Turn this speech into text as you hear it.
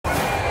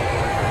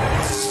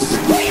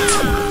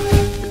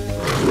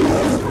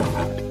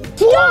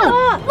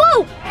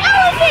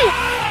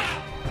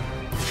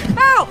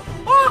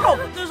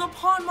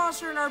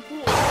monster in our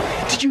pool.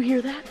 Did you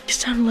hear that? It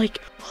sounded like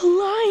a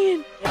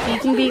lion. If he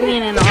can beat me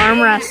in an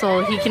arm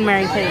wrestle, he can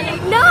marry Kidz.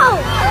 No!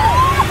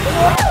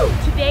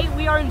 Today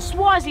we are in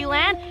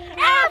Swaziland,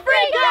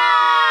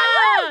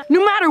 Africa!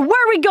 No matter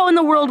where we go in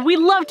the world, we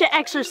love to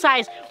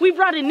exercise. We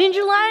brought a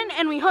ninja lion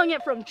and we hung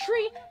it from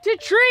tree to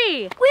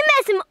tree. We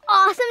met some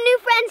awesome new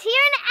friends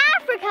here in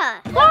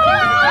Africa.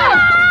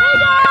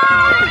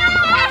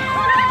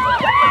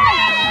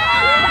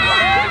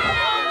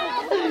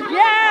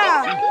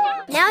 Yeah!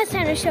 Now it's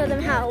time to show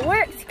them how it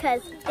works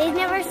because they've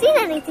never seen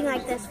anything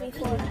like this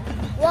before.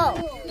 Whoa,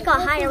 it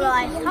got higher while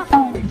I was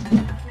talking.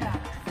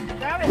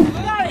 Grab it,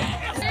 got it.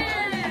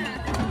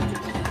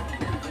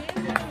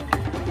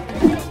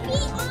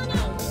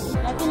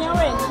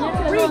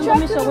 Reach up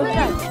to the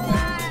ring.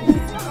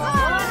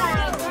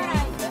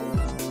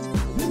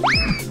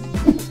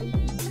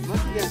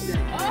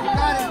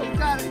 You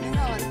got it.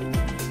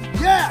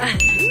 Yeah!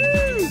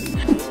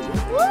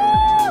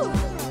 Woo!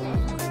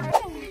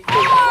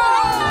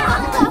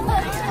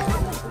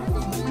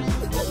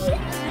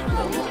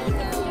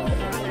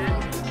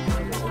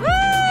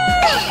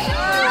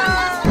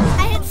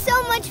 I had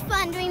so much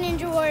fun doing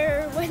Ninja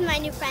Warrior with my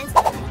new friends.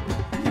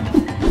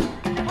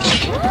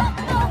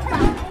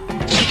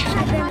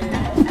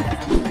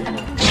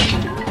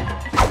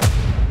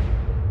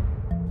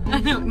 I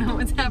don't know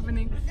what's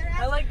happening.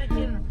 I like the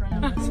kid in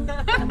front of us.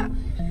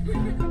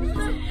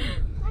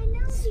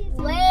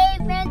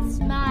 Wave and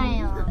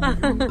smile.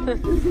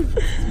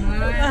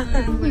 Smile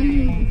and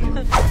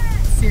wave.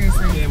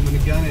 Seriously. Okay, I'm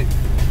gonna gun it.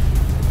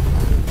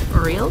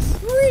 For reals?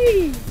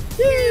 3,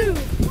 2, 1,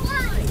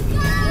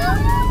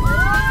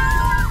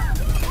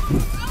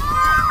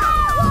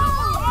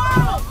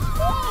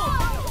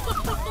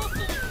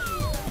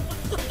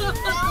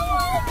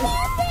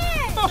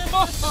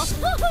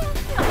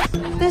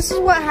 This is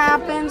what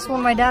happens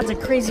when my dad's a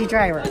crazy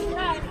driver.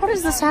 How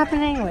does this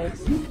happen anyways?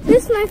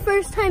 This is my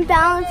first time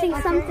balancing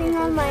something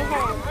on my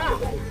head.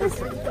 This is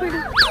pretty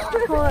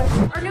hard.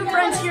 Our new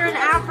friends here in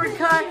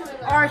Africa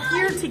are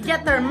here to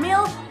get their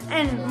meal,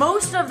 and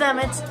most of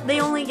them, they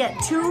only get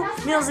 2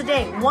 meals a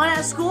day. One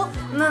at school,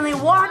 and then they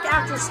walk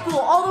after school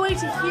all the way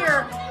to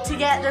here to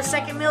get their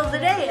second meal of the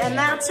day, and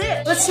that's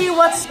it. Let's see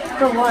what's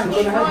for lunch.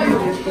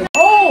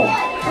 Oh,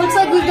 looks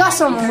like we got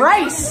some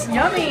rice.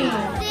 Yummy.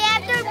 They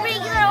have to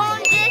bring their own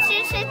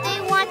dishes if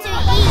they want to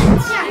eat.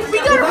 We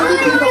gotta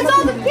organize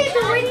all the kids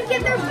and ready to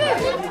get their food.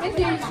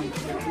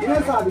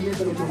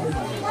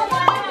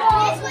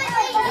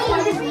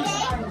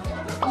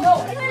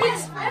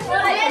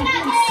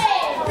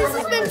 This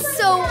has been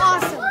so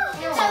awesome.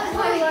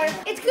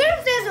 It's good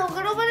if there's a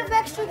little bit of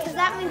extra because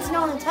that means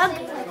no one's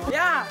hungry.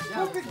 Yeah.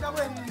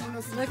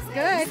 Looks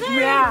good.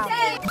 Yeah.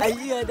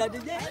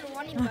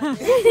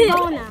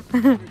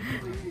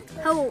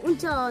 How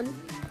John?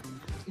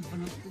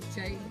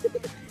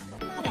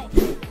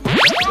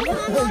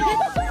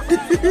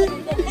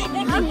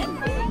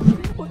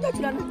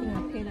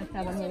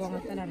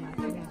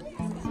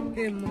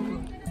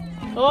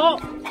 Oh,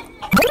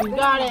 you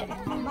got it.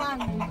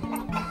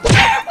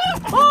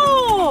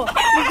 Oh,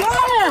 you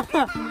got it.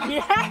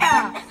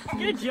 Yeah,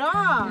 good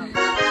job.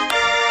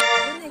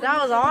 That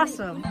was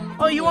awesome.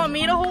 Oh, you want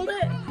me to hold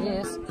it?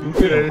 Yes.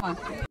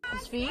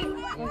 His feet?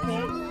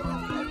 Okay.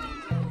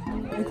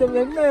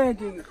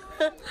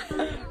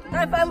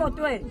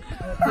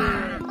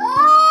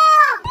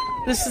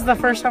 This is the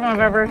first time I've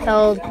ever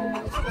held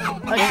a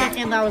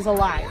chicken that was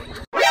alive.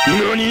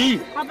 Nani?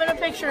 Hop in a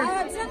picture.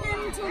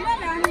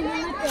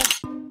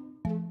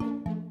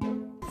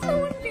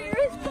 So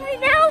embarrassed right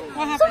now.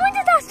 Someone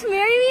just asked to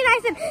marry me and I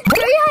said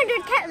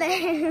 300 cat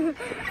there.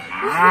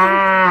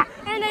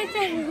 And I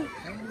said,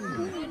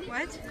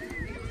 What?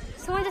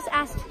 someone just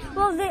asked,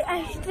 well, they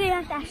asked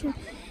him,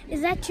 is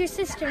that your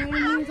sister? And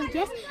he was like,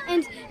 yes.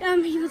 And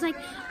he was like,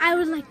 I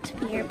would like to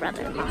be your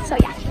brother-in-law. So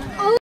yeah.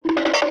 Oh.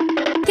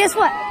 Guess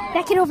what?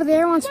 That kid over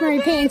there wants to marry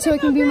Peyton so he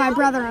can be my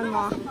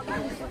brother-in-law.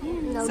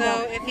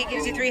 So if he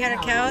gives you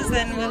 300 cows,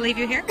 then we'll leave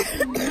you here?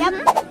 Yep.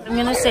 I'm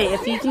gonna say,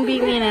 if he can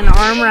beat me in an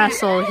arm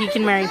wrestle, he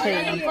can marry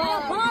Kidz.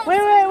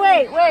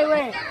 Wait.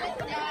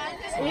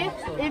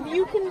 If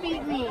you can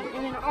beat me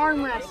in an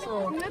arm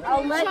wrestle,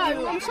 I'll let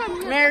you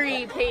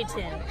marry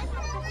Peyton.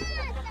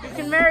 You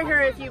can marry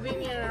her if you beat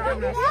me in an arm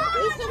wrestle.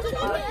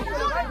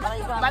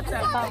 That's a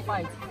fun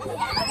fight.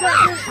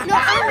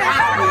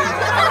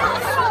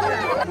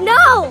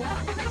 No!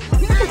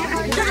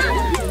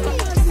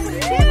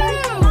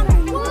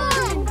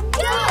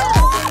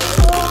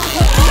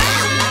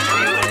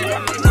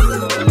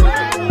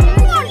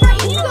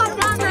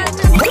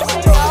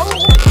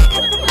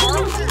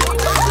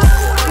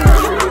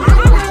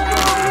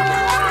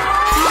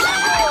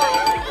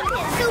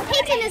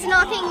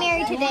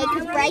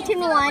 Brighton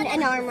won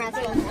an arm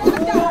wrestle.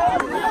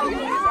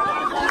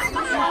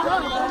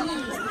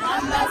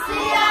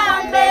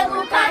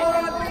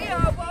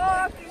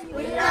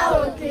 We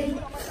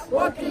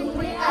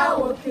are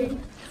walking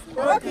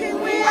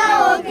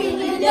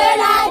in the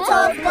light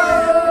of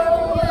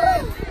gold.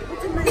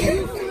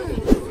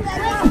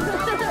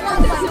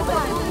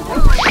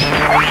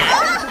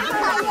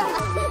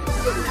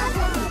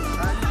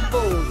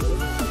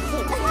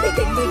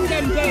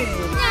 fun game.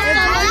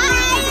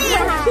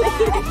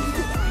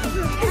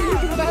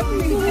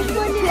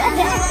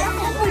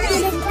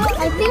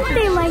 I think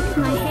they liked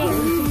my hair.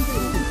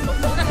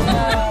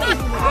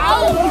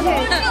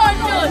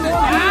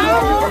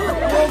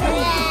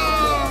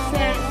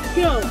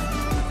 Go.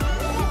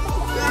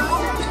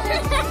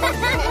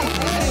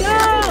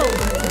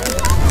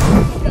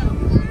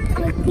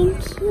 I think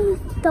he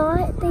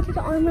thought they did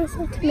arm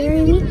wrestle to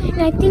marry me,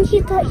 and I think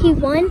he thought he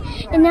won,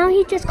 and now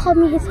he just called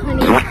me his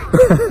honey.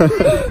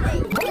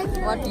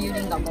 What do you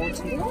think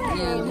about me?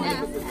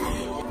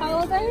 How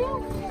old are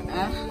you?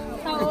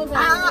 How old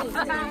are you?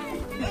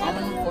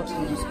 I'm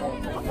 14 years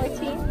old.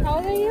 14. How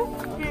old are you?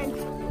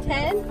 10.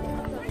 10?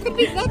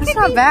 It's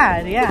not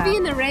bad, yeah. Be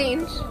in the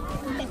range.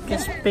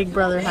 Guess Big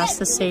Brother has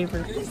to save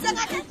her.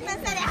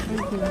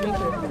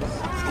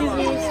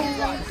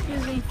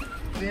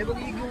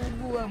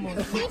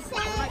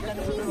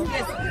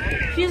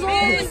 She's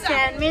only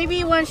 10.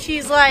 Maybe when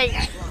she's like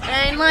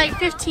in like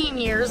 15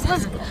 years.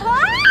 Let's go.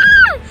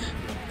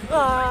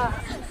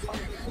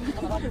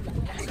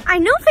 I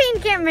know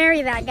Peyton can't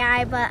marry that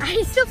guy, but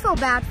I still feel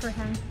bad for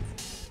him.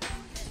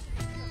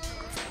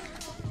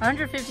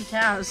 150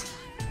 cows.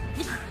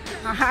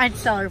 I'd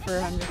sell her for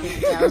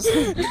 150 cows.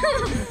 I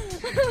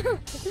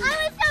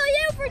would sell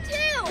you for 2.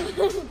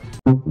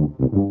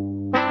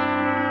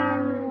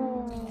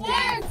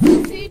 Dance,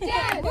 Booty,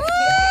 dance! Woo!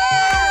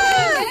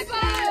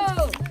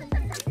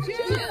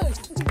 Choose!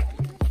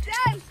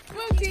 Dance,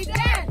 Booty,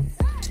 dance!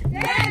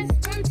 Dance,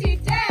 Booty,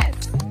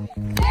 dance!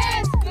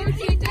 Dance,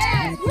 Booty,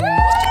 dance! Woo!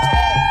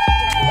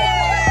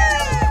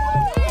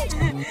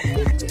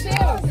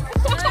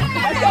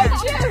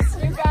 Choose!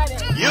 You got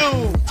it. You.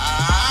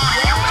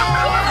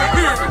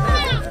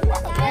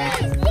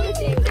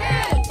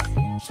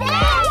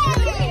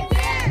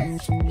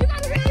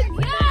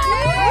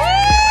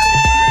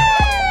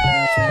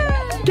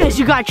 Guys,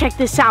 you gotta check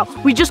this out.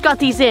 We just got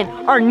these in.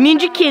 Our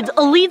Ninja Kidz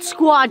Elite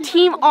Squad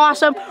Team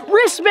Awesome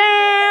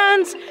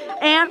wristbands.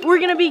 And we're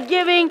gonna be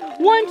giving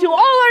one to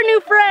all our new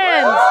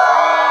friends.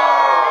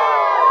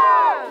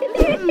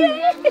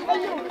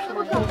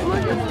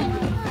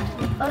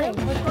 Okay.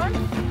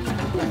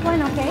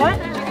 What?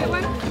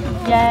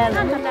 Yeah.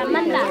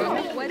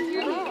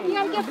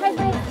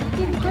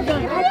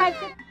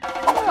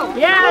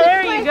 Yeah,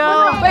 there you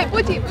go. Wait,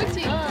 Booty.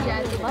 Booty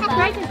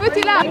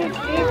love.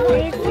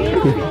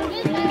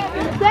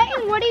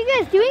 What are you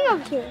guys doing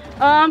over here?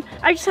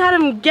 I just had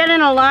them get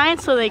in a line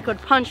so they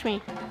could punch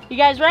me. You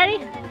guys ready?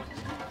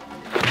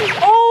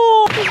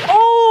 Oh!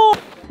 Oh!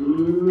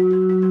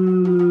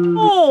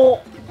 Oh!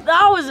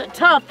 That was a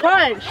tough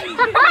punch.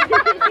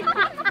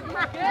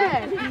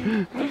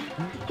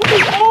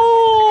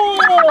 Oh!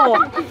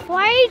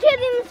 Why are you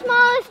choosing the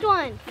smallest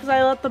one? Because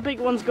I let the big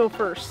ones go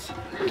first.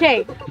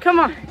 Okay, come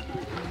on.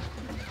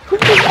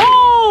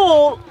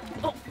 Oh!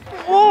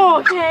 Oh,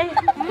 okay.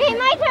 Okay,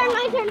 my turn.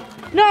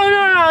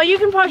 No, you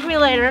can punch me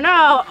later.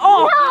 No.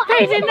 Oh, No.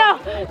 Peyton, no.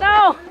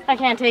 I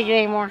can't take it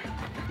anymore.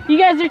 You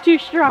guys are too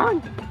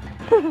strong.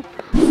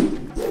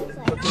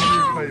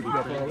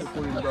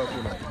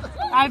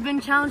 I've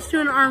been challenged to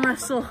an arm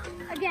wrestle.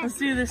 Again. Let's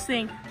do this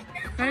thing.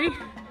 Ready?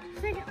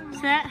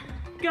 Set,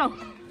 go.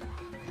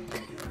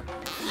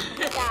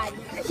 Good job.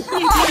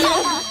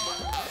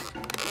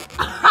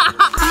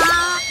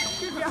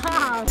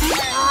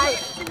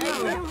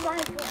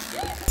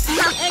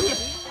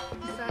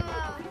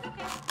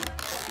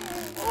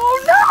 Oh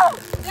no!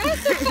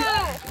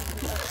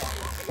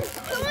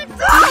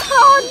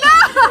 Oh no!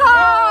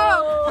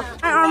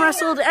 I arm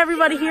wrestled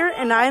everybody here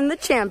and I'm the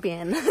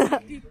champion.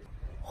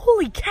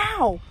 Holy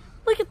cow!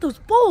 Look at those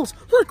bowls!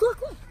 Look!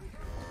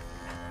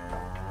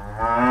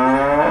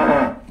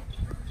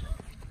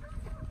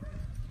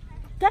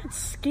 That's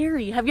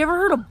scary. Have you ever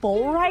heard of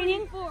bull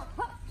riding?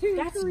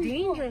 That's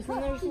dangerous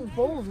when there's these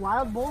bulls,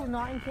 wild bulls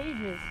not in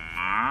cages.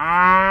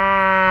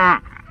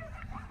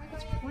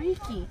 That's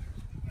freaky.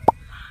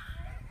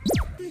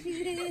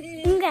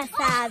 Nga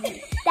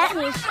sabi. That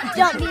means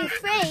don't be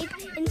afraid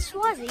in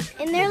Swazi,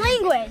 in their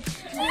language.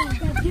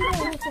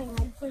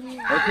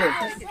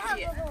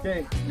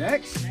 Okay,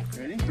 next.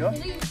 Ready? Go.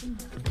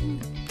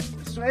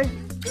 This way.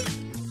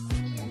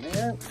 And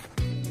then.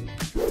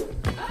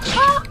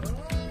 Oh!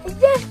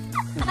 Yes!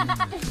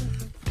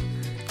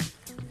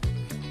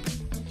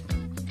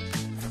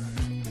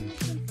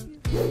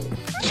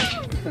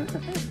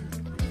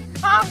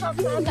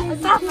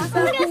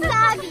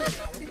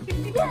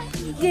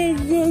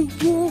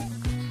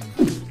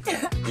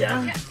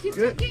 Yeah.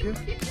 Good.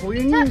 Pull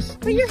your knees.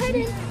 Put your head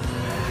in.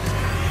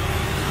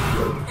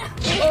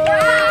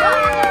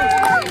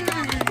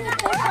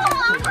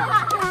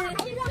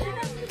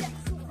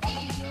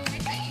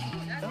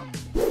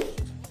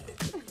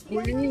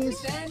 Pull your knees.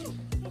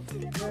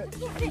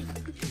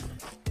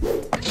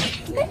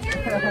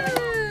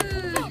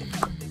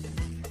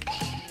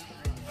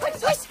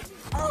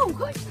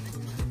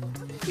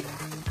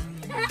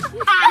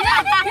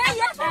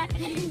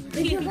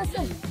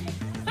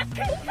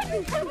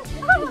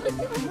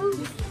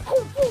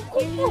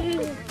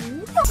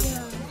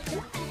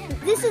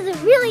 This is a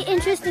really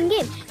interesting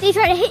game. They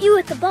try to hit you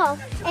with the ball,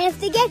 and if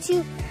they get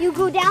you, you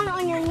go down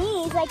on your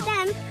knees like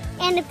them,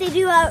 and if they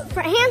do a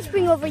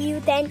handspring over you,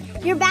 then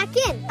you're back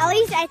in. At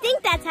least I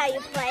think that's how you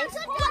play.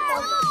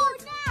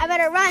 I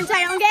better run so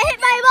I don't get hit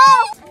by a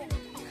ball.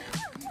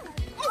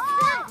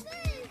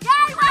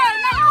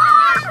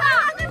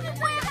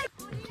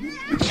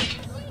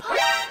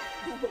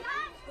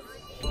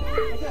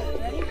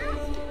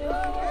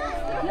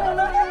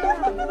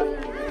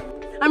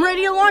 I'm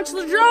ready to launch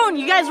the drone.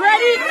 You guys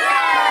ready?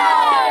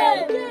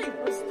 Yeah! Okay,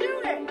 let's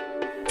do it.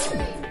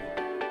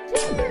 3,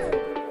 2, 1.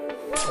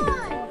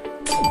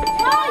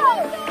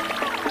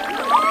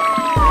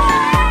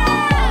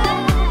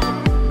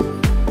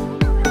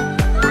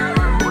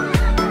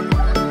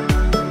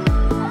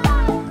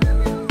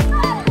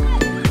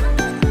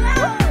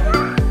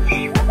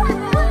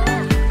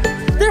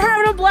 They're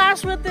having a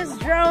blast with this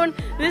drone.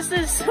 This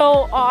is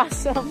so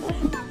awesome.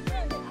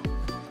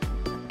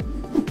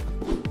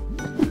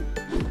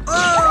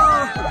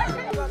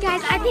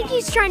 Guys, I think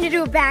he's trying to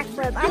do a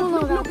backflip. I don't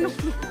know about this.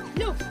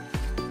 No.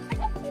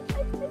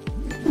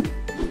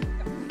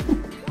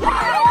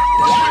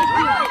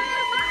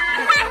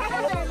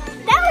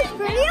 That was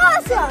pretty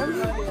awesome.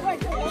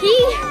 He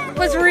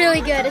was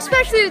really good,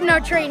 especially with no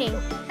training.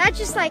 That's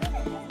just like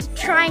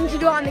trying to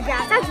do it on the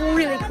grass. That's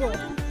really cool.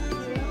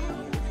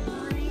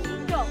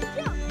 Go.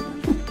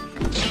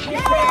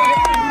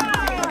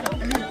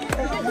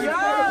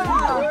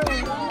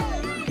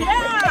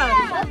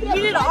 He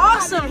did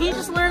awesome. He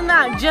just learned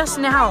that just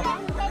now.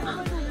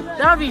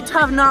 That would be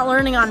tough not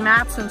learning on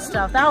maps and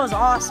stuff. That was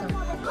awesome.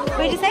 What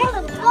did you say?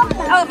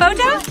 Oh, a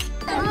photo?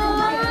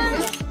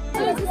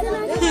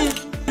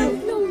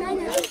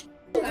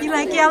 You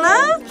like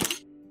yellow?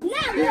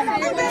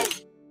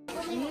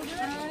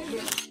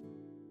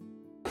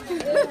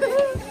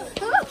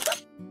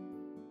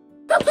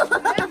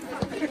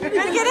 Ready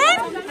to get in?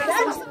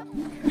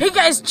 Hey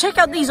guys, check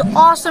out these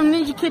awesome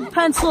Ninja Kid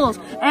pencils.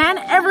 And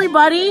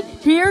everybody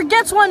here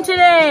gets one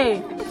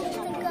today.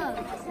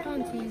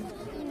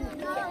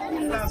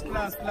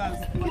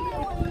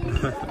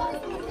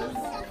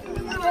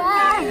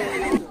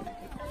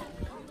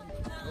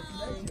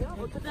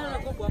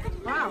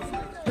 Wow,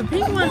 the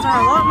pink ones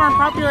are a lot more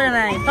popular than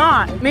I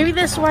thought. Maybe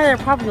this is why they're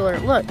popular.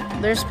 Look,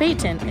 there's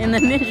Peyton in the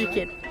Ninja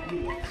Kid.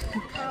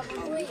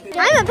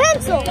 I'm a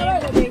pencil.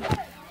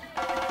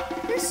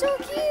 They're so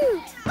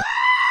cute.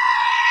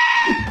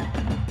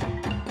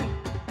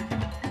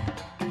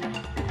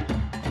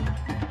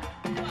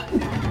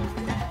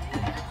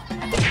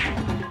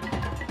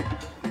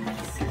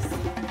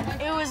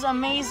 It was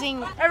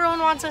amazing. Everyone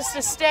wants us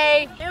to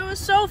stay. It was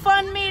so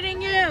fun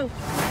meeting you.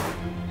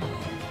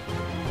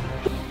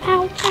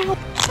 Ow, ow,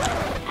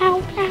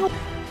 ow, ow.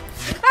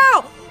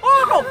 Ow!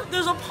 Oh!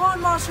 There's a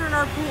pond monster in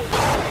our pool.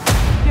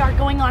 We are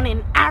going on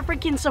an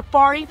African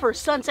safari for a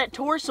sunset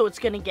tour, so it's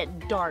gonna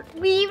get dark.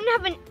 We even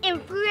have an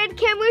infrared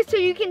camera so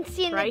you can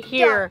see in Right the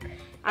here. dark.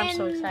 I'm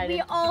so excited.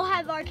 We all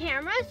have our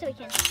cameras so we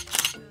can.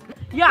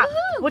 Yeah.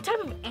 Woohoo! What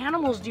type of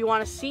animals do you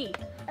want to see?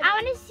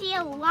 I want to see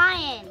a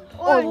lion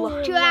or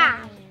a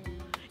giraffe.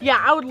 Yeah,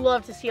 I would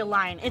love to see a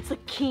lion. It's the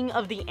king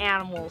of the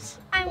animals.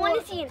 I want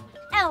to see an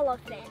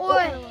elephant or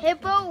a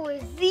hippo or a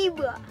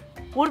zebra.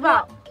 What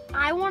about?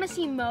 I want to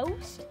see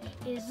most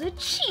is a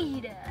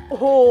cheetah.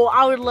 Oh,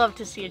 I would love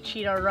to see a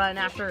cheetah run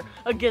after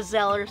a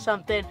gazelle or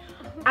something.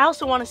 I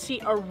also want to see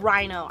a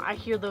rhino. I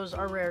hear those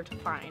are rare to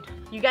find.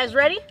 You guys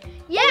ready?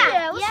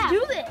 Yeah, let's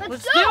do this.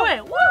 Let's do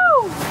it.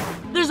 Woo!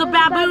 There's a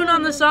baboon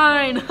on the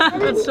sign.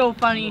 That's so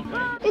funny.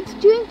 It's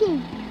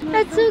drinking.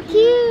 That's so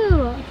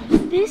cute.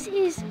 This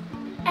is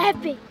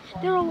epic.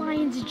 There are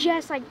lions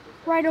just like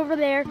right over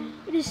there.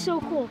 It is so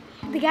cool.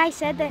 The guy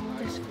said that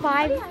there's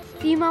 5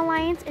 female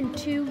lions and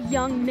 2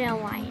 young male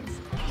lions.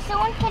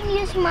 Someone can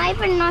use my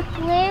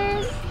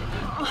binoculars.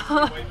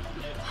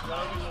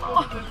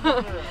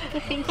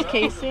 Thanks,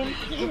 Kason.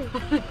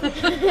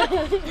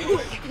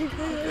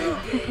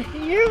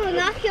 Your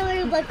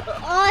binoculars look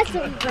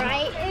awesome,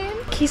 Brighton.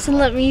 Kason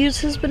let me use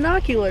his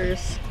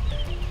binoculars.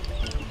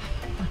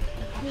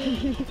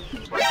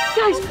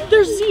 Guys,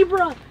 there's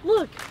zebra.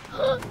 Look.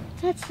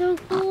 That's so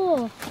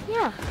cool.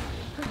 Yeah.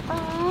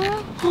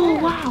 Oh,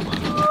 wow.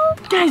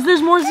 Guys,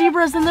 there's more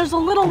zebras and there's a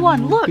little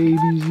one. Look.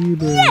 Baby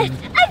zebra. Yes,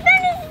 I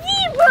found a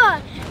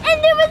zebra,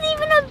 and there was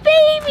even a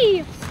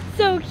baby.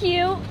 So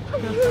cute.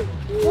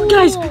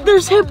 Guys,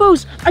 there's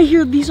hippos. I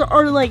hear these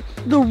are like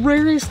the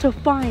rarest to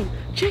find.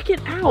 Check it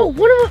out. Oh,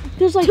 what about?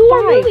 There's like 2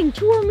 are 5. moving.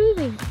 2 are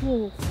moving.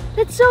 Oh.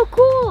 That's so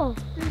cool.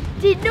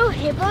 Did you know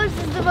hippos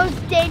is the most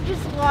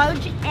dangerous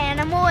large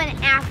animal in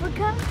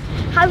Africa?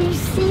 Have you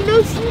seen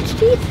those huge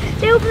teeth?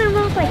 They open their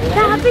mouth like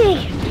that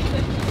big.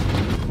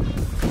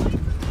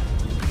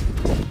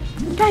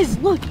 Guys,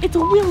 look, it's a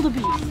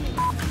wildebeest.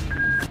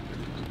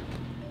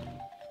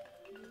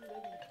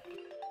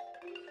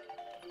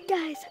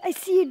 Guys, I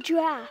see a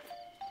giraffe.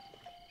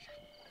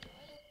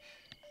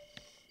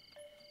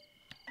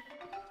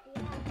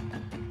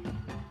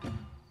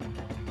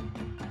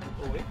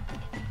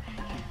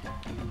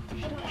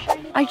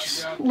 I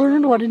just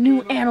learned what a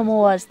new animal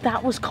was.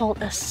 That was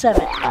called a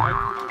civet.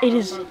 It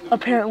is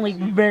apparently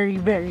very,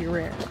 very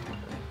rare.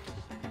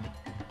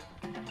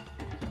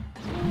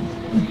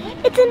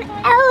 It's an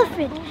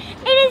elephant.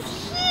 It is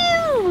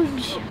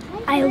huge.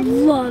 I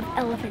love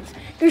elephants.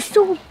 They're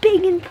so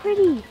big and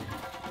pretty.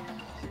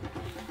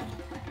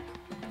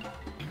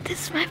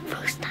 This is my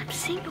first time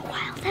seeing a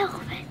wild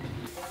elephant.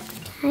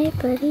 Hi,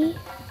 buddy.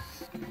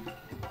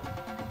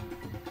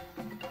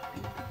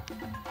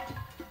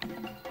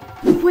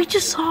 We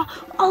just saw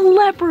a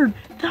leopard.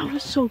 That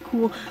was so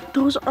cool.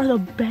 Those are the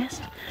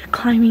best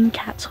climbing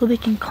cats, so they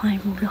can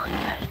climb really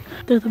good.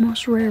 They're the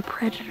most rare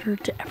predator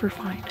to ever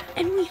find.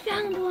 And we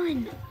found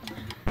one.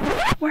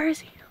 Where is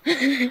he?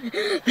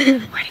 Where'd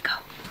he go?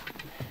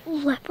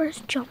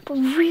 Leopards jump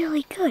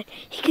really good.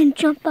 He can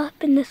jump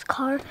up in this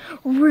car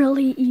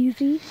really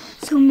easy.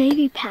 So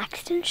maybe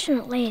Paxton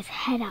shouldn't lay his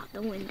head out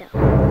the window.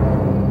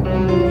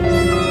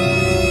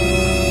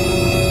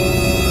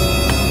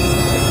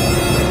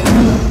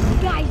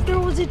 Guys, there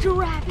was a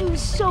giraffe. It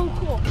was so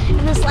cool.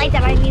 And this light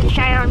that I need to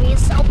shine on me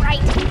is so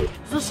bright.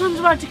 The sun's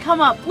about to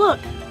come up. Look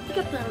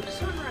at the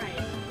sunrise.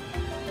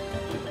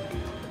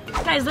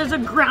 Guys, there's a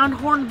ground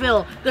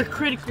hornbill. They're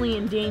critically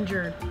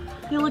endangered.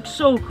 They look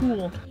so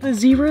cool. The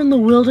zebra and the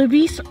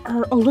wildebeest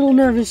are a little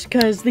nervous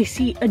because they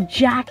see a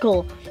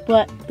jackal,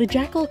 but the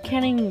jackal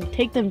can't even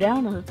take them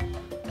down or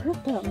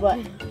hurt them, but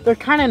they're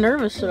kind of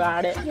nervous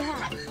about it.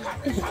 Yeah.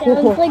 It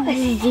sounds like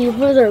the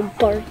zebras are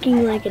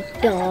barking like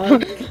a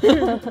dog.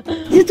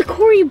 It's a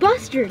Cory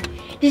bustard.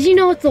 Did you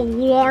know it's the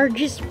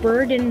largest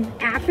bird in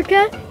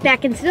Africa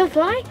that can still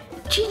fly?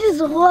 Cheetahs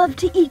love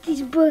to eat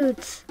these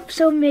birds.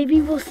 So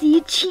maybe we'll see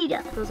a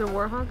cheetah. Those are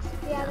warthogs?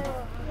 Yeah,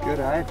 they're Good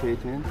eye,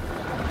 Peyton.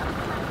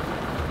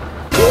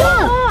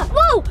 Whoa!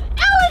 Whoa!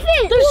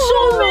 Elephant! There's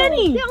Whoa! so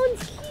many! That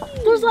one's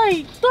huge! There's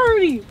like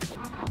 30!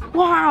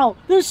 Wow,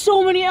 there's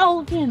so many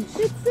elephants!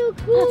 That's so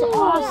cool! That's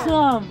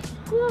awesome!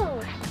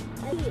 Whoa!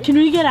 Can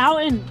we get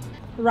out and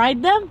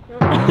ride them?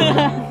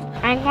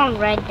 I'm gonna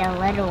ride the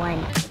little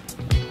one.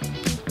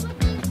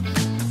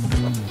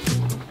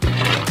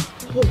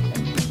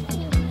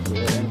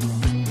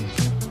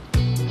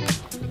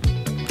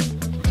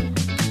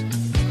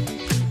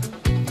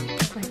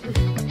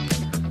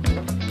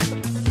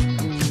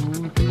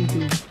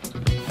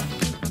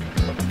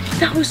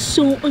 That was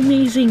so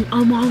amazing.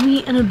 A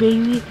mommy and a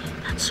baby.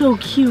 That's so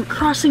cute.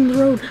 Crossing the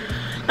road.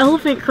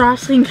 Elephant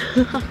crossing. It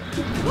looks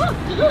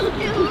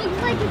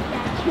like a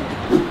statue.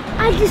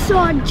 I just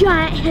saw a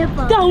giant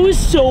hippo. That was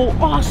so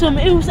awesome.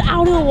 It was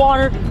out of the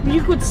water.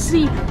 You could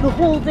see the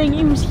whole thing.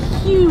 It was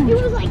huge. It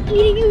was like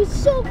eating. It was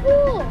so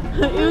cool.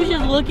 It was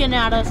just looking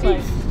at us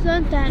like.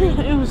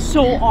 It It was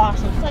so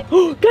awesome. Like,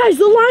 guys,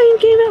 the lion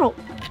came out.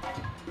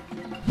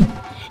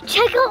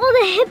 Check out all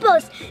the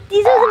hippos.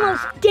 These are the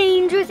most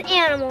dangerous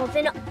animals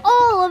in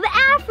all of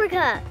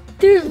Africa.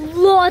 There's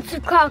lots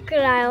of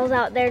crocodiles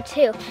out there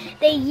too.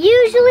 They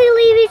usually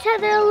leave each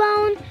other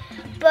alone,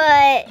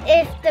 but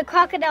if the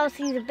crocodile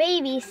sees a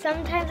baby,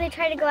 sometimes they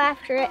try to go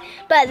after it,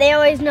 but they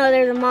always know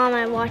there's a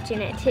mama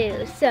watching it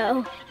too,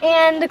 so.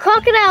 And the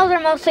crocodiles are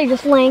mostly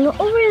just laying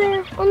over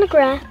there on the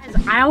grass.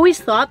 I always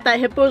thought that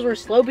hippos were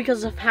slow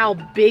because of how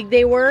big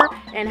they were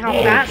and how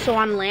fast. So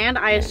on land,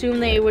 I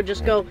assumed they would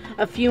just go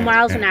a few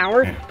miles an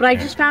hour. But I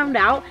just found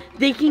out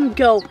they can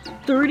go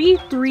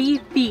 33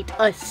 feet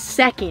a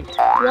second.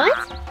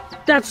 What?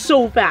 That's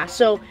so fast.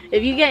 So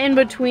if you get in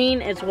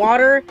between its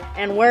water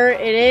and where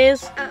it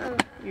is,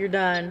 you're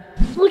done.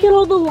 Look at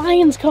all the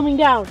lions coming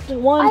down.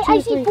 One, two, I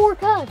see three, 4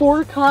 cubs.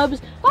 4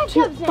 cubs.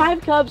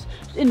 Five cubs.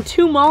 And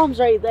 2 moms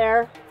right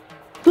there.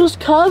 Those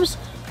cubs,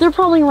 they're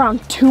probably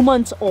around 2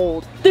 months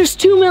old. There's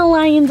 2 male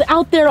lions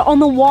out there on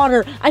the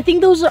water. I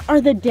think those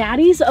are the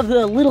daddies of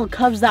the little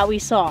cubs that we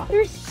saw.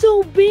 They're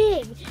so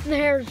big. And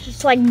they're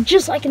just like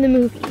in the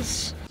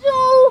movies.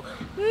 So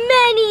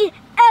many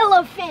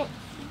elephants.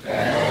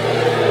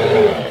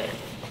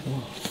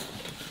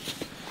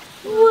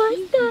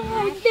 What the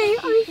heck? They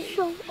are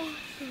so awesome.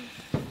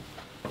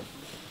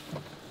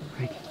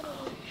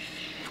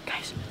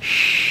 Guys,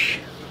 shh.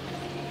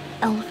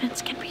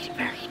 Elephants can be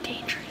very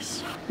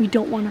dangerous. We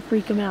don't want to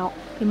freak them out.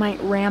 They might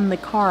ram the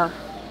car.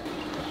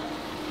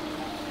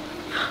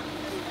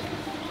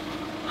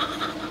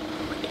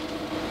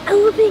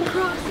 Elephant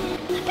crossing.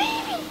 The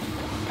baby!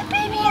 The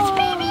babiest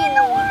baby in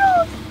the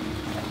world!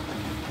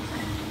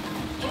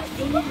 Do you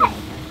see that?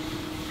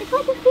 It's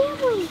like a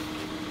family.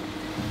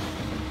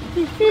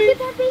 Look at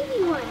that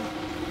baby one.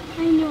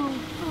 I know.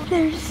 Oh,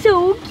 they're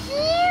so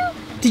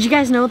cute. Did you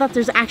guys know that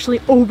there's actually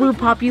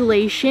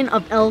overpopulation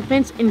of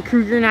elephants in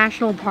Kruger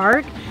National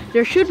Park?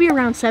 There should be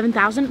around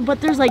 7,000,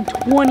 but there's like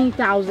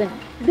 20,000.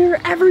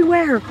 They're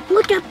everywhere.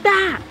 Look at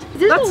that.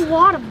 There's a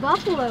lot of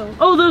buffalo.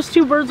 Oh, those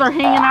 2 birds are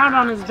hanging out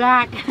on his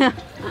back. Yeah.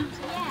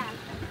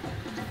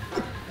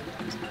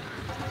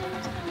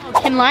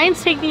 Can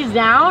lions take these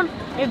down?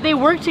 If they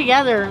work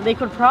together, they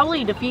could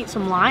probably defeat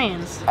some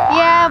lions.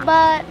 Yeah,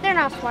 but they're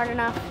not smart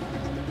enough.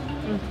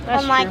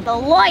 That's Unlike true. the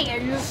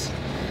lions.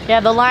 Yeah,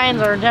 the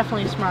lions are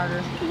definitely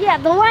smarter. Yeah,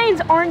 the lions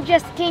aren't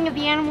just king of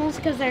the animals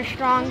because they're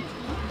strong,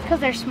 because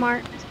they're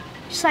smart,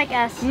 just like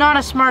us. Not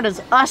as smart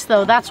as us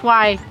though, that's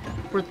why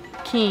we're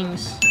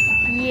kings.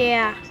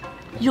 Yeah.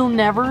 You'll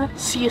never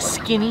see a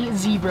skinny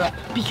zebra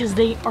because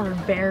they are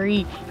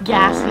very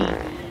gassy.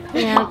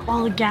 And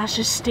all the gas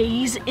just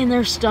stays in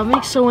their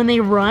stomach, so when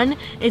they run,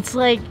 it's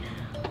like,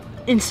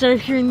 instead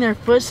of hearing their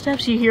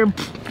footsteps, you hear.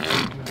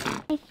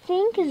 I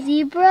think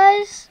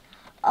zebras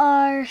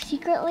are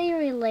secretly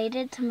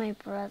related to my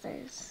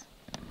brothers.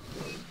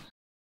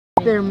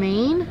 Their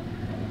mane,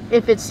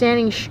 if it's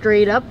standing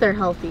straight up, they're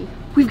healthy.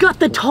 We've got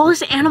the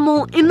tallest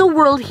animal in the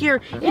world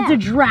here. Yeah. It's a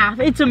giraffe.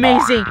 It's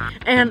amazing.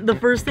 And the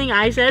first thing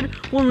I said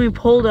when we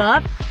pulled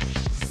up,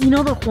 you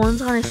know the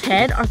horns on his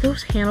head? Are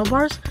those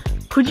handlebars?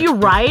 Could you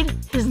ride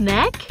his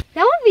neck?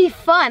 That would be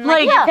fun.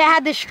 Like if it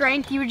had the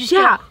strength, you would just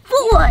go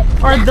forward.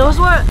 Are those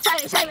what?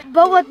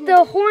 But what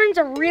the horns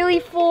are really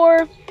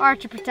for are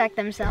to protect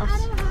themselves.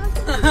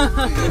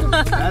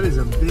 That is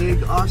a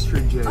big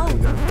ostrich egg.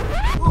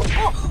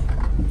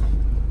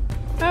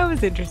 That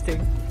was interesting.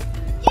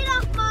 Get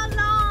off my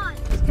lawn!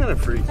 It's kind of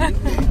freaky.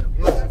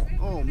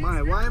 Oh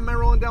my, why am I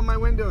rolling down my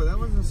window? That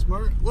wasn't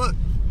smart. Look,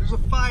 there's a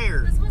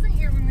fire. This wasn't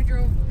here when we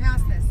drove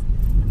past this.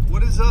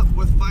 What is up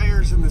with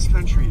fires in this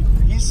country?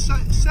 He's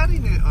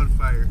setting it on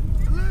fire.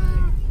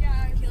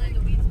 Yeah, killing the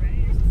weeds,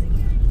 right? Or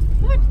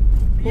something. What?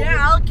 Yeah,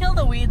 I'll kill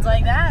the weeds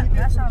like that.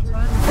 That sounds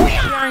fun. We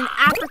are in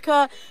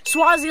Africa,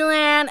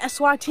 Swaziland,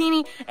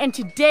 Eswatini, and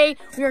today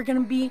we are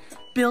going to be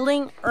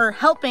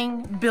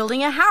helping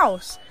building a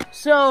house.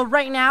 So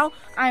right now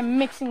I'm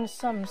mixing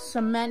some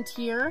cement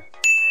here,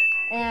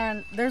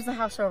 and there's the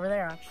house over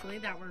there actually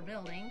that we're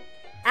building.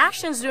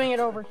 Ashton's doing it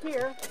over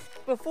here.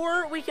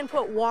 Before we can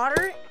put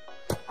water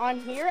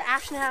on here,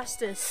 Ashton has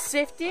to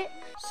sift it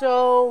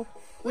so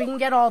we can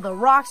get all the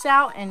rocks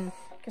out and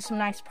get some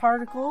nice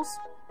particles.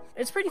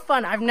 It's pretty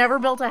fun. I've never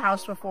built a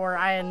house before.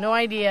 I had no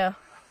idea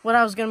what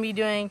I was gonna be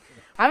doing.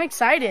 I'm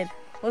excited.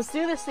 Let's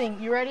do this thing.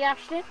 You ready,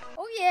 Ashton?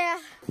 Oh yeah.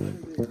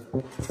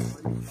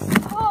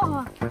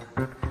 Oh.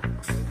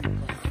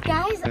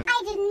 Guys,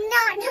 I did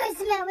not know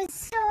cement was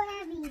so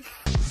heavy.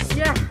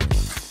 Yeah.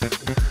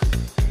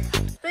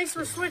 Thanks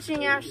for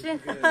switching, Ashton.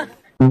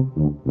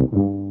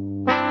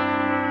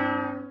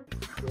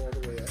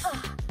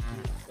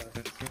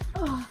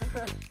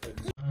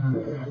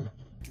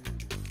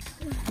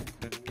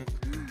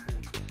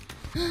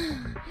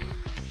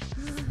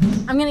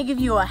 I'm gonna give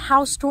you a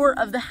house tour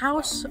of the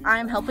house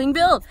I'm helping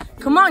build.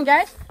 Come on,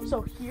 guys.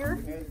 So here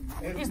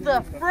is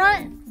the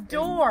front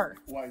door.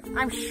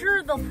 I'm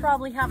sure they'll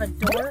probably have a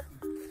door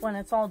when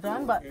it's all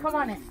done, but come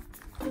on in.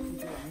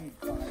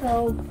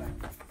 So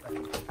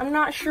I'm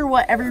not sure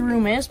what every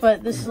room is,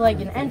 but this is like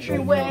an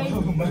entryway.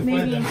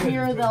 Maybe in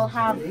here they'll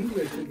have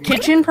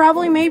kitchen,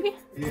 probably, maybe.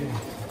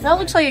 That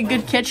looks like a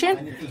good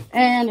kitchen.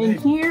 And in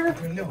here,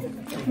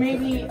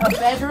 maybe a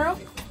bedroom.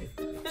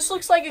 This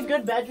looks like a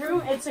good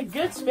bedroom. It's a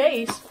good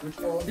space.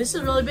 This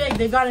is really big.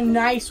 They've got a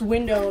nice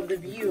window of the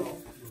view.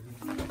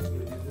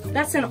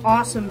 That's an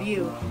awesome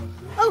view.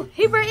 Oh,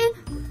 hey Brighton.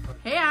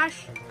 Hey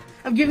Ash.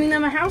 I'm giving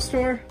them a house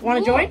tour.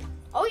 Want to join?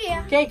 Oh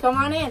yeah. Okay, come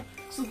on in.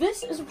 So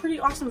this is a pretty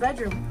awesome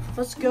bedroom.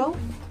 Let's go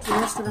to the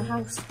rest of the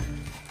house.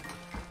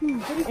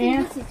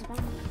 And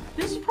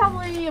this is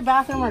probably a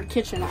bathroom or a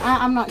kitchen.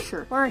 I'm not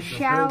sure. Or a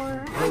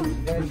shower.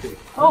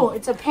 Oh,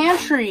 it's a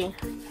pantry.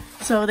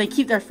 So they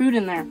keep their food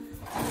in there.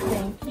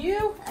 Thank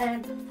you.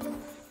 And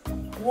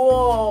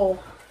whoa,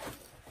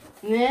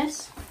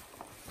 this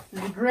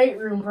is a great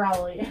room,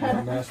 probably.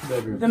 The master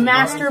bedroom. The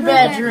master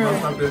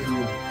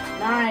bedroom.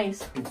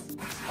 Nice.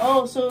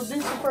 Oh, so this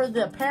is for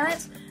the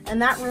parents,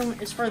 and that room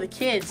is for the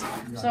kids.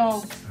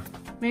 So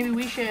maybe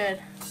we should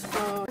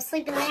go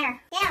sleep in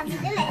there. Yeah,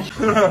 let's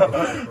do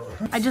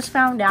it. I just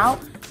found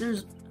out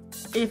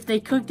if they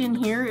cooked in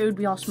here, it would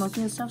be all smoky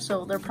and stuff.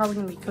 So they're probably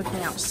gonna be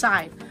cooking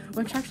outside,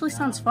 which actually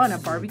sounds fun. A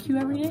barbecue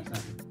every day.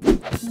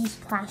 He's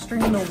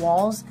plastering the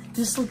walls.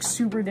 This looks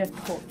super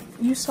difficult.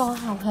 You saw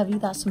how heavy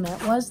that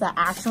cement was that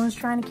Ashton was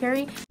trying to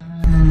carry.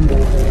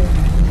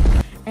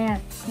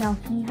 And now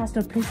he has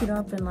to pick it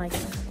up and like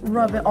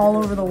rub it all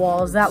over the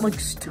walls. That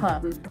looks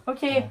tough.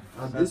 Okay.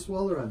 On this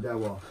wall or on that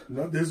wall?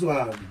 Not this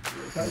one.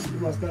 You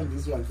must have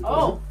this one.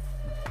 Oh.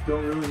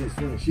 Don't ruin his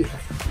finish. Yeah.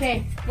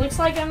 Okay. Looks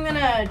like I'm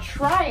gonna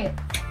try it.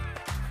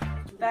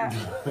 That.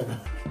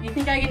 You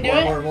think I can do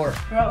it? More.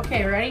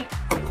 Okay, ready?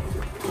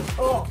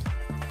 Oh.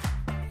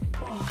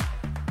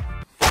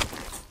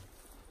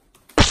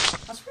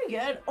 That's pretty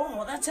good.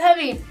 Oh, that's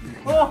heavy.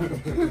 Oh.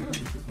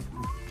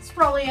 It's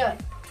probably a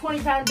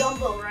 20-pound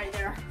dumbbell right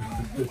there.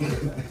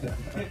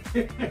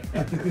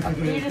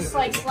 Can you just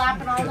like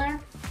slap it on there?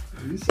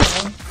 You saw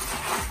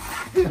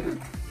him.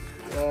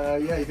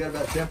 Yeah, you got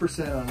about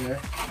 10% on there.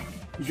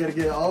 You got to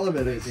get all of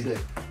it at stick.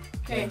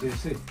 Okay.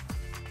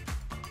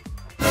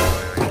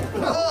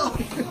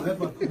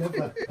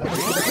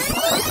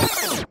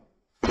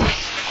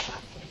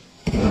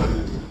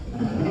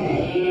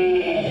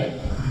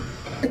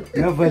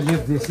 Never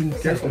leave this in.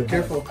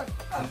 Careful.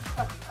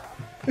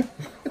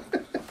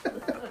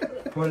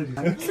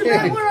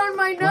 That were on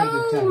my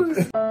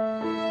nose.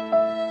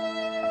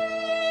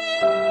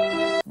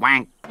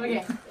 Wank.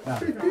 Okay.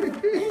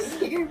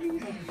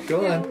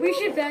 Go on. We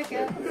should back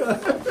up.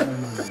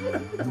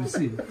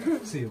 See,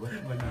 what see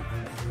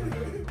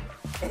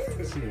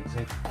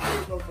exactly.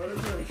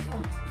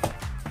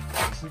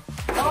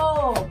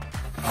 Oh.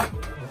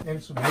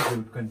 Also make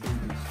you can do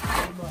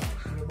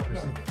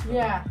this.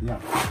 Yeah. Yeah.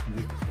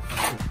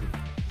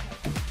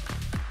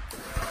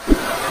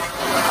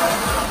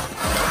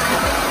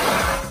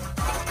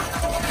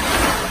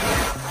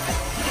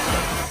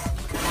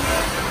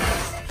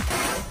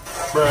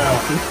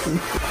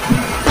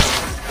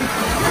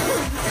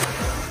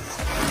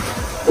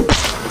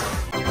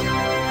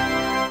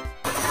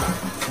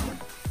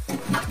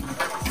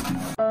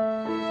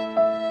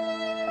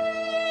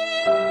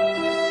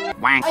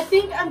 Wank. I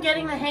think I'm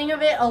getting the hang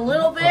of it a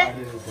little bit. And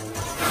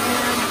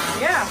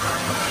yeah.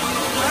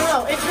 I don't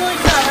know. It's really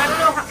tough.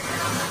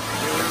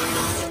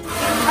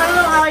 I don't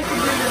know how I can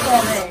do this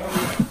all day.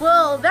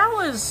 Well, that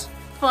was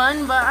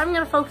fun, but I'm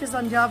gonna focus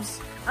on jobs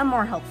I'm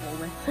more helpful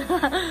with.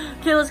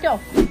 Okay, let's go.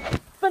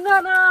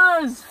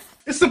 Bananas!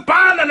 It's a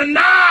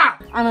banana!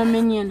 I'm a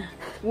minion.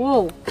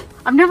 Whoa.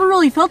 I've never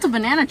really felt a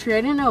banana tree.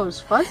 I didn't know it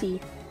was fuzzy.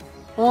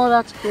 Oh,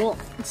 that's cool.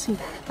 Let's see.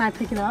 Can I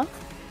pick it up?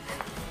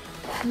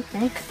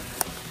 Okay.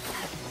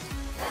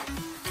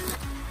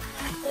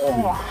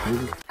 Oh.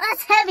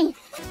 That's heavy.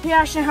 Hey,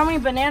 Ashton, how many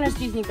bananas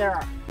do you think there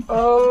are?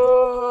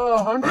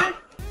 100?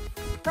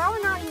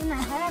 Probably not even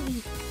that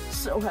heavy.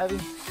 So heavy.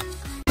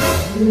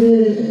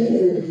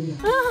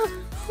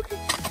 Okay.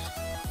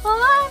 Well,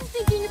 I'm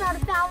thinking about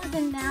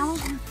 1,000 now.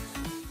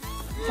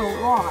 It's a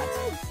lot.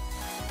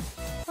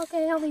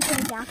 Okay, help me put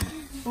it down.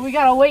 We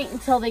gotta wait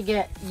until they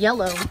get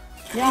yellow.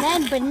 And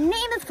then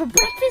bananas for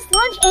breakfast,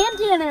 lunch, and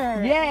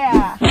dinner.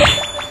 Yeah.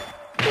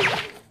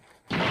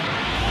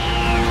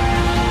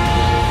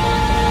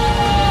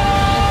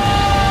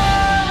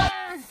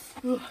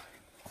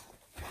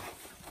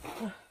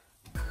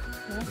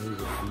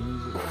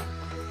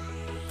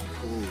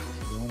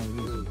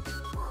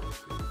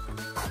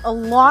 A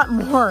lot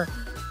more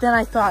than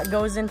I thought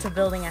goes into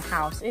building a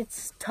house.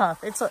 It's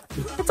tough. It's a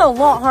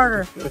lot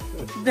harder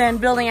than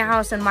building a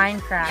house in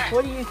Minecraft.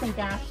 What do you think,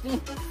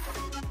 Ashley?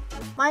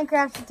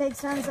 Minecraft should take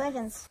 10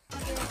 seconds.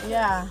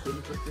 Yeah.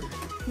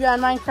 Yeah,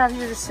 in Minecraft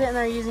you're just sitting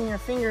there using your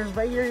fingers,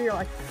 but you're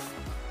like,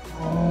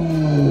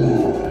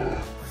 oh,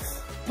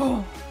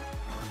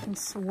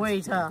 it's way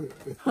tough.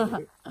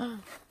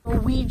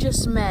 We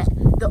just met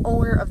the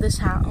owner of this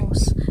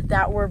house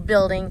that we're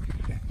building.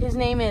 His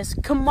name is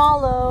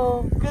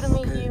Kamalo. Good to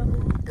meet you.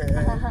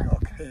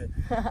 Okay.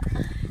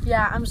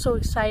 Yeah, I'm so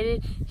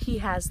excited. He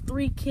has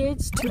 3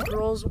 kids, 2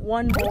 girls,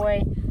 1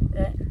 boy.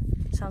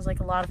 Sounds like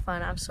a lot of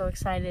fun. I'm so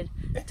excited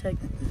to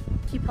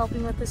keep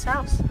helping with this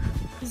house.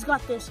 He's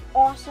got this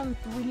awesome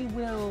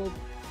 3-wheeled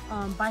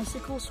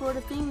bicycle sort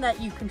of thing that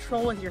you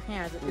control with your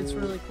hands. It's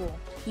really cool.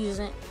 He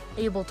isn't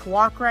able to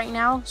walk right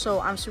now, so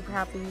I'm super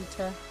happy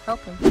to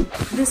help him.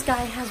 This guy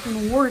has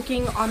been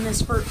working on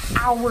this for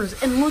hours,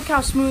 and look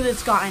how smooth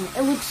it's gotten.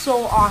 It looks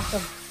so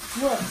awesome.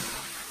 Look,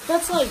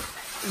 that's like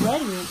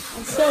ready.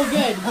 It's so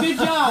good. Good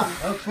job.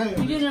 Okay.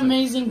 You did an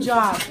amazing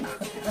job.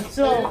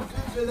 So,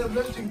 You did an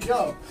amazing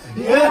job.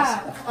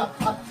 yeah,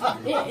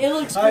 it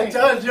looks I great.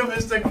 told you,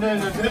 Mr.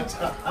 Kidz, good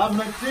job. I'm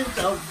a good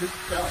job.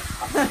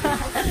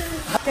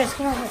 Guys,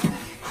 come on here.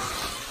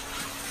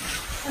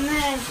 And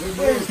then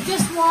there's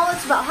this wall.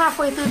 It's about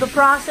halfway through the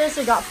process.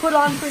 It got put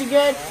on pretty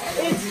good.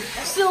 It's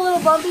still a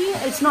little bumpy.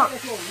 It's not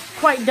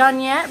quite done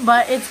yet,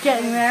 but it's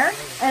getting there.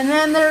 And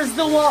then there's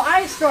the wall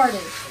I started.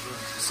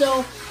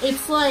 So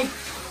it's like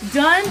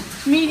done,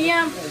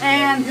 medium,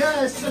 and...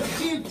 Yes,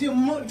 you're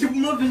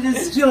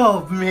marvelous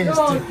job, mister.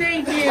 Oh,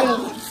 thank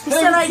you. He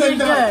said I did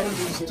good.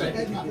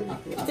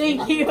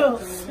 Thank you.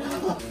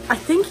 I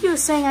think he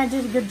was saying I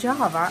did a good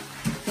job.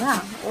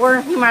 Yeah,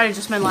 or he might have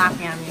just been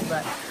laughing at me,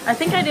 but I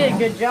think I did a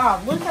good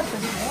job. Look at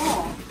this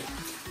wall.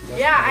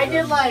 Yeah, I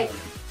did like...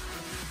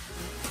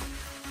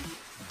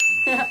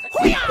 This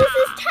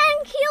is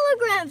 10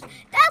 kilograms.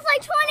 That's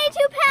like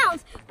 22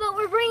 pounds. But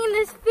we're bringing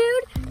this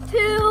food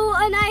to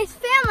a nice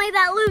family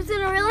that lives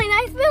in a really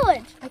nice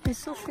village. I can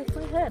still shake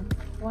my head.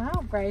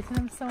 Wow, Bryson,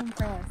 I'm so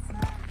impressed.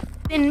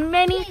 In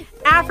many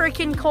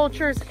African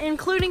cultures,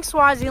 including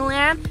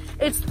Swaziland,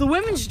 it's the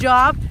women's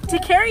job to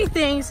carry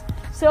things.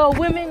 So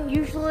women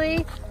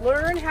usually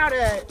learn how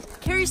to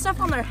carry stuff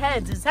on their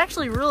heads. It's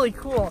actually really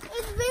cool.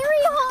 It's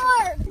very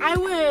hard. I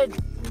would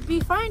be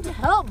fine to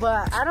help,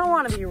 but I don't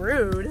want to be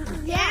rude.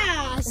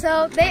 Yeah,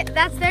 so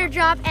that's their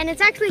job, and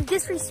it's actually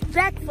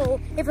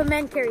disrespectful if a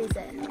man carries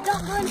it.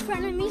 Don't go in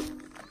front of me.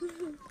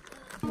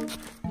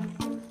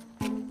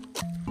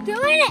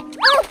 Doing it.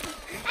 Oh,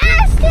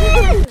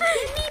 Ashton! Give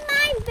me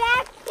mine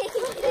back.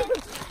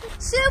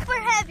 Super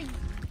heavy,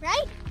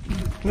 right?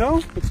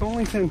 No, it's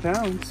only 10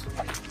 pounds.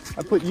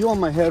 I put you on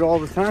my head all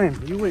the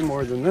time. You weigh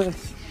more than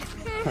this.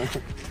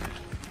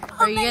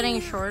 Are you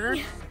getting shorter?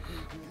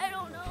 I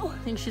don't know. I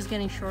think she's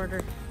getting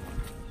shorter.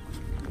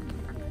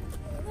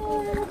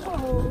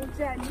 Oh,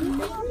 Daddy.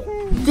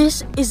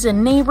 This is a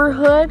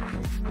neighborhood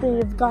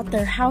They've got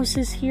their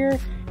houses here,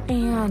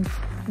 and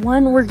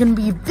one we're gonna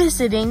be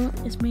visiting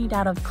is made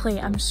out of clay.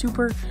 I'm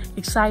super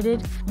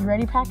excited. You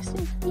ready,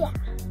 Paxton? Yeah.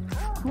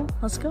 Cool,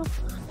 let's go.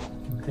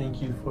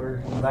 Thank you for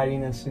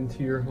inviting us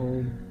into your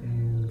home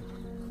and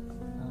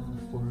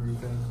for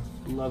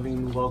the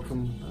loving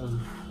welcome of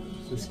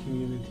this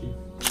community.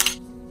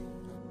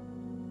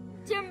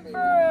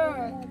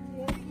 Timber!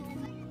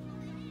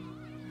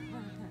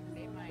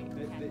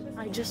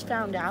 I just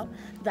found out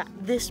that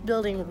this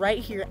building right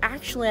here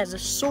actually has a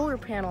solar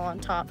panel on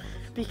top,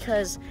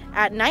 because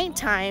at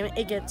nighttime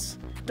it gets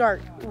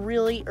dark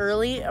really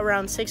early,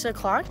 around 6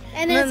 o'clock.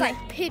 And then it's like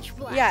pitch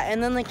black. Yeah,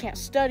 and then they can't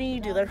study,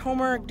 do their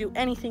homework, do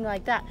anything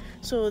like that.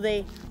 So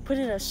they put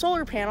in a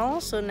solar panel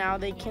so now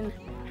they can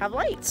have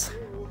lights.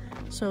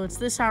 So it's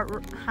this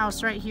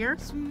house right here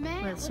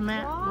with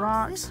cement,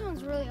 rocks. This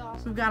one's really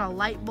awesome. We've got a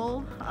light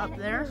bulb up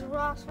there. There's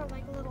rocks for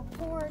like a little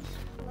porch,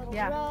 a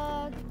little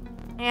rug.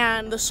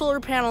 And the solar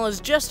panel is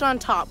just on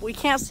top. We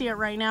can't see it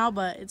right now,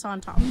 but it's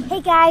on top.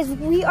 Hey guys,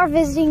 we are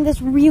visiting this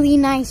really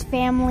nice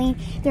family.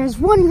 There's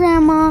one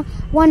grandma,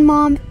 one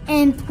mom,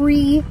 and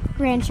 3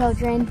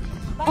 grandchildren.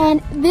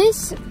 And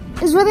this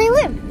is where they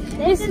live.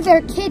 This is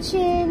their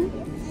kitchen.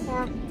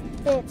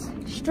 It's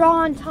straw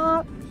on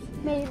top,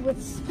 made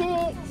with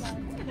sticks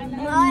and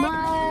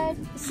mud.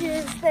 This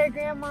is their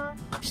grandma.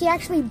 She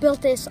actually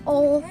built this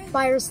all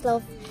by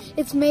herself.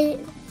 It's made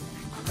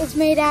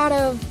out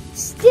of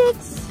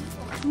sticks,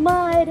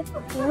 mud,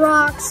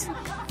 rocks,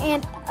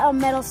 and a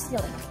metal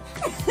ceiling.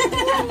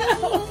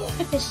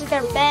 This is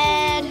their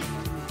bed,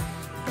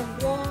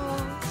 the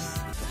walls.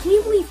 Can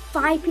you believe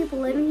 5 people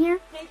live in here?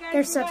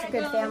 They're such a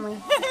good family.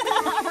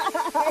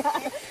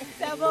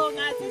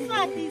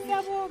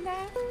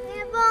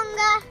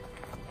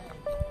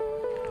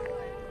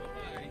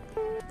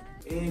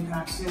 Hey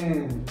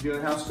Paxton, you doing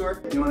a house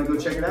tour? You want to go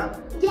check it out?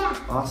 Yeah.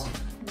 Awesome.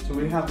 So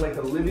we have like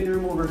a living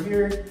room over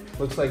here.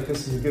 Looks like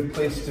this is a good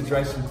place to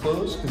dry some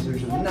clothes because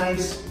there's a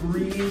nice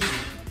breeze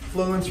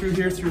flowing through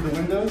here through the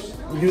windows.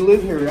 You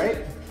live here,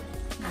 right?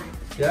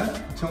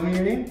 Yeah? Tell me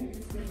your name.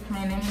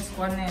 My name is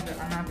Juaneta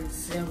and I'm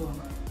 7.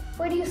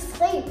 Where do you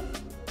sleep?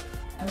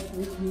 I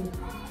sleep here.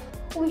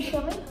 Will you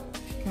show me?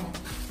 No.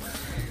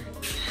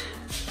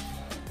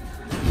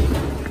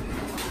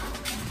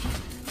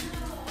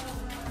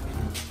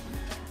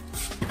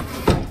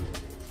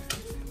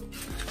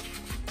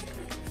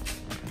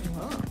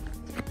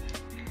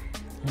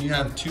 You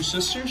have 2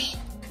 sisters,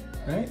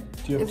 right?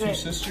 Do you have 2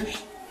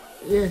 sisters?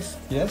 Yes.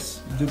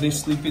 Yes? Do they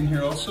sleep in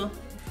here also?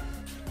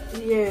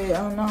 Yeah,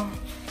 I don't know.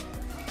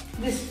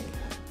 This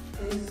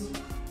is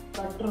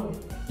bathroom.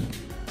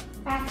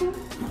 Bathroom?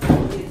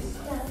 Yes.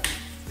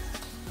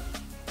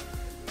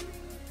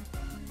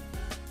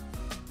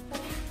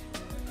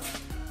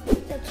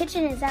 The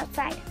kitchen is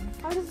outside.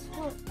 How does it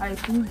work? I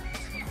think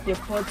the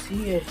pot's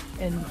here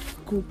and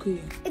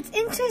cooking. It's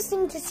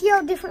interesting to see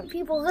how different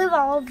people live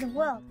all over the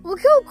world. Look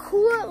how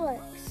cool it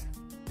looks.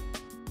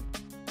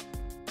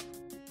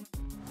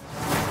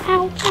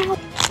 Ow, ow,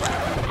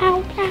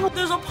 ow, ow.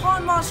 There's a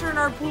pond monster in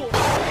our pool.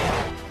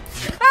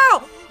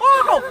 Ow!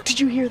 Oh! Did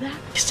you hear that?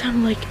 It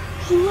sounded like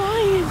a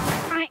lion.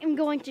 I am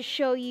going to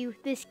show you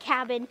this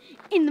cabin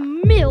in the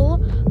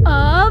middle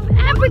of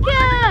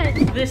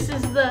Africa. This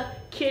is the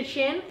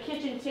kitchen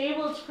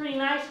table. It's pretty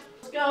nice.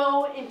 Let's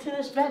go into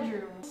this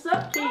bedroom. What's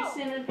up,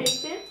 Peyton and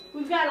Peyton?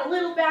 We've got a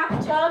little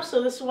bathtub,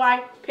 so this is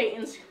why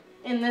Peyton's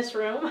in this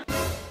room.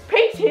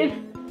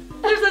 Peyton,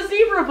 there's a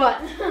zebra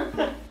butt.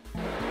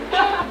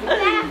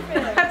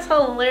 That's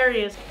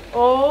hilarious.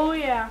 Oh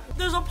yeah.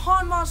 There's a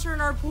pond monster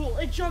in our pool.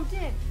 It jumped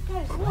in.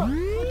 Guys,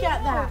 look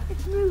at that.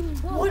 It's moving.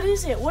 What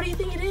is it? What do you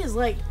think it is?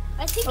 Like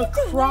I think a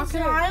it's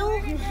crocodile?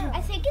 A lizard.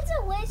 I think it's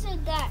a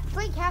lizard that's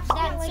like a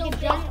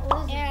giant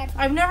lizard.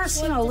 I've never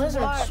seen a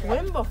lizard water.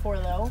 swim before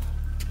though.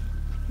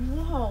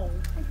 Whoa.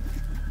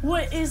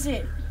 What is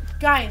it?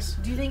 Guys,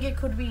 do you think it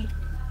could be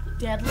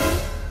deadly?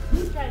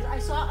 Guys, I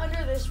saw it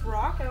under this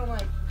rock and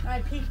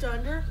I peeked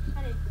under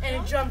and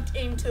it jumped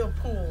into the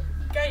pool.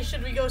 Guys,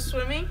 should we go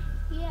swimming?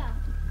 Yeah.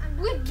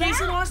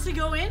 Jason wants to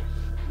go in?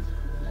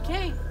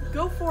 Okay,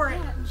 go for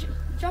it. Yeah,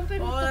 jump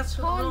in. Oh, that's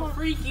a little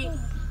freaky.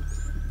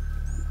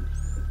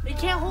 It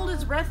can't hold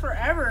its breath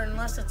forever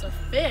unless it's a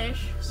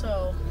fish,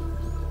 so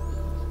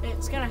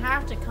it's gonna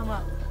have to come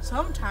up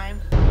sometime.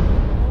 Oh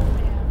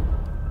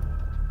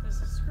man,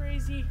 this is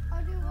crazy.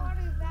 I'll do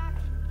water back.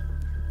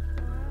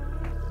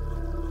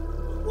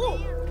 Whoa,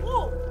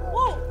 whoa,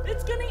 whoa!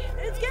 It's getting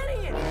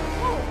it.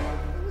 Whoa!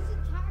 Who's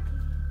attacking?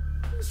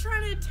 Who's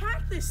trying to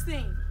attack this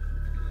thing?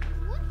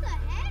 What the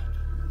heck?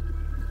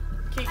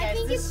 Okay, guys, I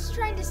think it's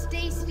trying to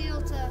stay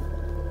still to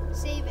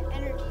save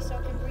energy so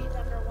it can breathe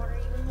underwater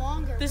even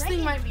longer. This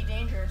thing might be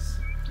dangerous.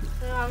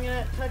 Now I'm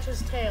gonna touch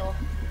his tail.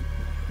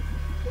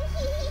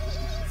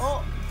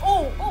 Oh!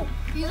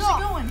 He's Where's off.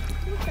 it going?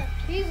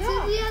 He's to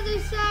the other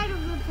side of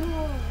the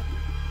pool.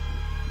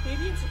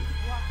 Maybe it's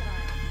walking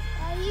on.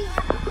 He's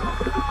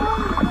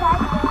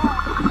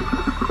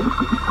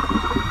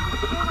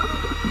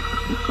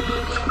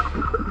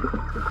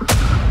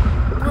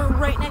We're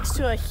right next next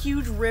to a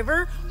huge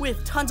river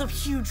with tons of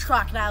huge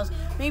crocodiles.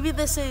 Maybe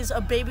this is a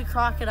baby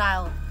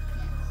crocodile.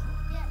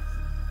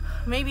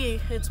 Maybe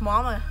its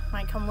mama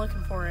might come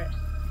looking for it.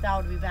 That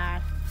would be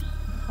bad.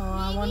 Oh,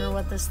 I wonder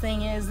what this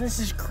thing is. This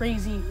is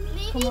crazy.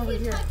 Come over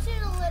here. Maybe if you touch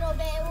it a little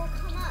bit, it will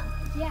come up.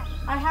 Yeah.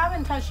 I have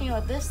been touching it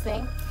with this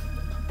thing.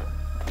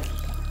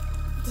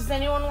 Does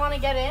anyone want to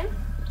get in?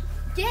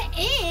 Get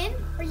in?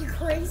 Are you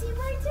crazy,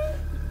 Bryson?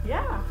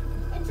 Yeah.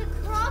 It's a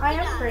crocodile. I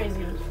am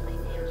crazy.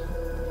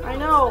 I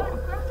know,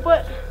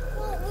 but...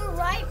 Well, we're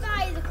right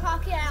by the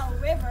crocodile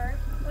river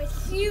with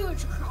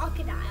huge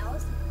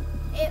crocodiles.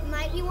 It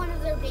might be one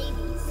of their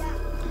babies. Yeah.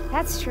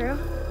 That's true.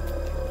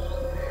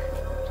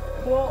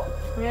 Well,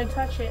 I'm gonna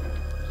touch it.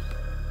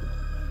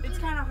 It's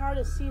kind of hard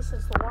to see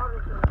since the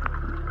water's in.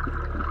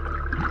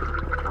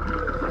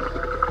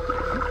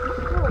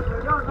 Oh, there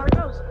it goes, there it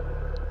goes.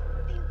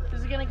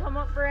 Is it gonna come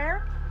up for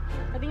air?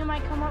 I think it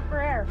might come up for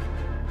air.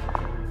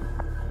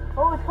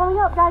 Oh, it's coming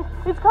up, guys.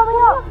 It's coming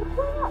up. It's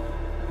coming up.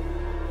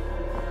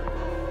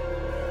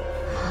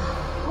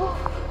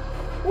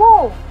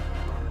 Whoa.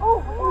 Oh,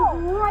 whoa.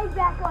 Right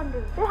back under.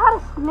 It had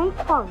a snake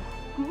tongue.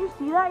 Did you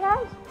see that,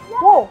 guys? Yeah.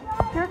 Whoa.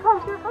 Here it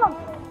comes, here it comes.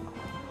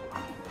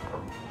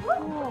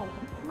 Whoa.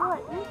 What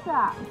is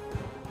that?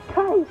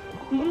 Guys,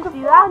 did you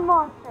see that?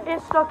 Monster.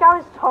 It stuck out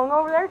its tongue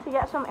over there to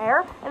get some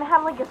air, and it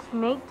had like a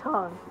snake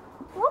tongue.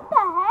 What the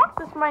heck?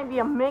 This might be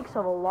a mix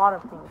of a lot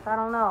of things. I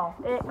don't know.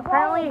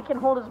 Apparently it can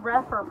hold its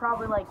breath for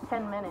probably like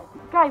 10 minutes.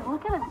 Guys,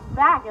 look at its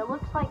back. It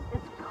looks like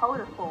it's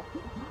colorful.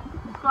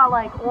 It's got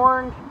like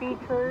orange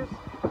features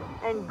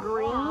and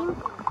green.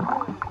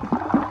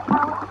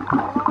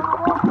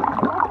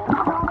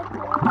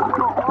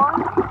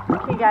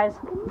 Okay guys,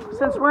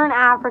 since we're in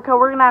Africa,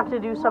 we're gonna have to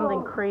do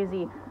something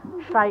crazy.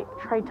 Should I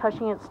try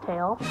touching its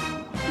tail?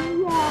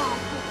 Yeah.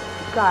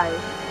 Guys,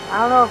 I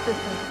don't know if this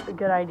is a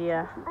good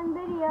idea. I'm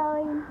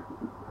videoing.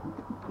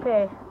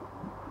 Okay,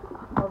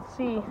 let's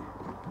see.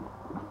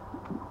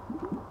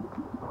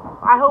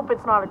 I hope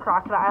it's not a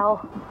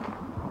crocodile.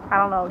 I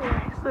don't know,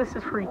 guys. This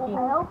is freaky.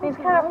 He's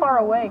kind of far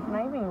away. Can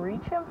I even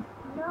reach him?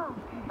 No.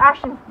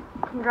 Ashton,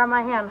 grab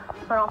my hand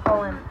so I don't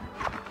fall in.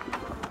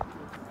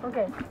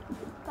 Okay.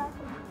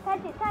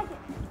 Touch it, touch it.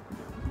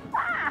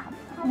 Ah!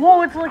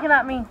 Whoa, it's looking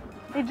at me.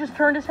 It just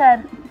turned its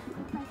head.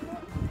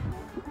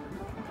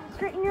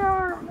 Straighten your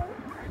arm.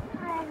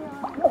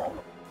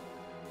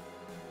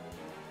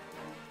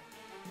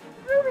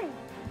 Moving.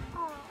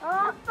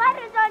 Oh,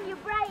 spider's on your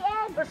bright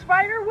end. A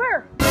spider?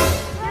 Where?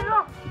 Get it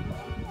off.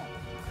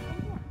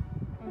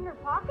 In your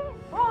pocket?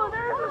 Oh,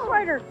 there's a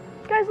spider.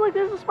 Guys, look,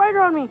 there's a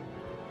spider on me.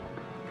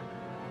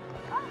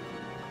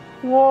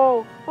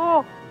 Whoa.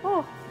 Oh,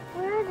 oh.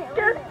 Where is it?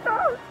 Get it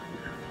off.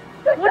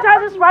 What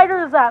type of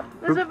spider is that?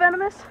 Is it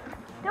venomous?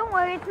 Don't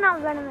worry, it's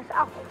not venomous.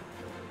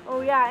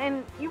 Oh yeah,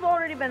 and you've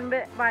already been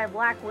bit by a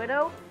black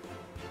widow,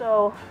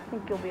 so I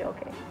think you'll be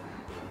okay.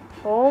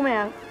 Oh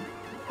man.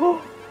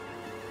 Oh.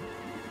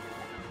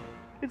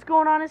 It's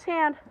going on his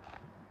hand.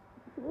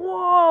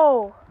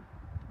 Whoa.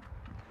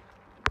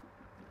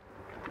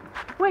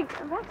 Wait,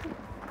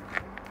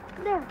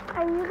 there,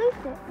 I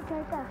released it. It's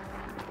right there.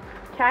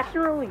 Catch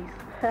and release.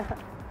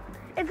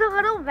 It's a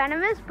little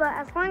venomous, but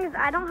as long as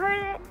I don't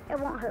hurt it, it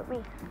won't hurt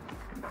me.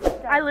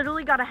 I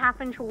literally got a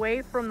 ½ inch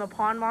away from the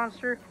pond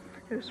monster.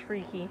 It was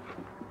freaky.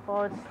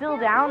 Oh, it's still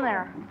down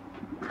there.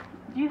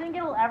 Do you think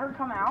it'll ever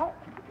come out?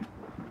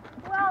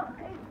 Well,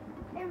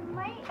 it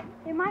might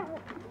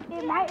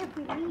if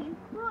we leave.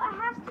 Well, it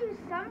has to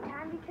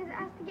sometime because it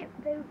has to get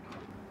food.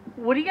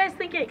 What do you guys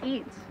think it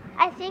eats?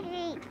 I think it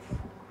eats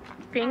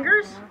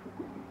fingers?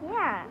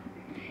 Yeah.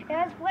 It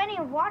has plenty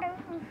of water.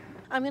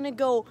 I'm gonna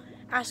go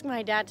ask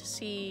my dad to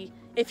see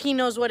if he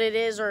knows what it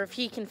is or if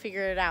he can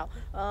figure it out.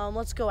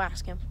 Let's go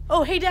ask him.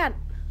 Oh, hey Dad.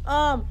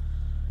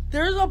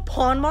 There's a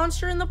pond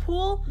monster in the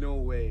pool. No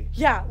way.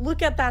 Yeah,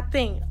 look at that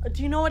thing.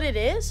 Do you know what it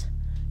is?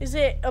 Is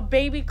it a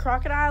baby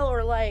crocodile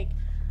or like,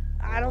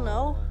 I don't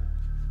know.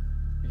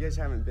 You guys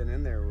haven't been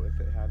in there with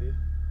it, have you?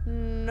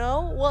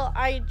 No. Well,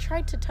 I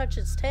tried to touch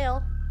its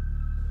tail.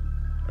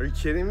 Are you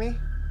kidding me?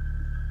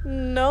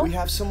 No. We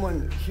have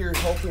someone here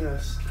helping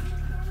us.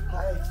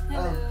 Hi.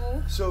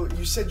 Hello. So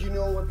you said you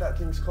know what that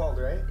thing's called,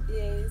 right?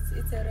 Yes,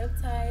 it's a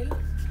reptile.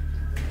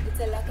 It's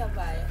a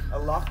lacavia. A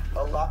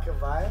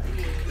lacavia?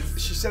 Yes.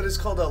 She said it's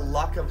called a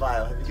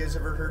lacavia. Have you guys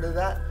ever heard of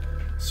that?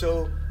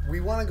 So we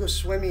want to go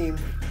swimming.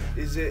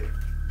 Is it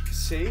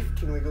safe?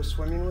 Can we go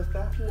swimming with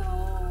that?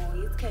 No,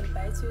 it can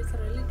bite you. It's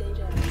really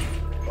dangerous.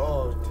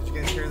 Oh, did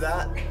you guys hear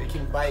that? It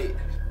can bite.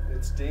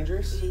 It's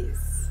dangerous?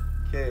 Yes.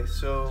 Okay,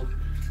 so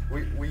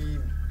we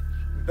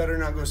better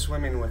not go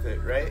swimming with it,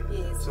 right?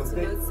 Yes, so it's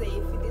not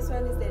safe. This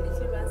one is the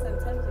little one.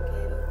 Sometimes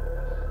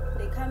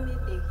they come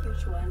with the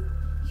huge one.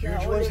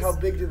 Huge ones? How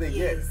big do they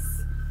get?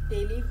 Yes,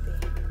 they live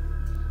there.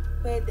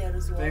 Where there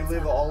is water. They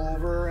live all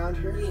over around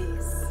here?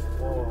 Yes.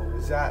 Whoa,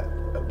 is that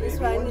a baby This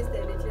one is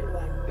the little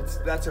one.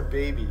 That's a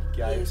baby,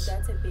 guys. Yes,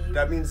 that's a baby.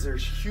 That means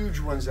there's huge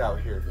ones out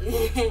here.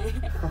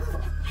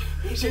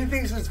 She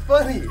thinks it's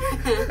funny.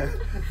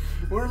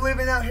 We're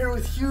living out here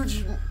with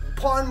huge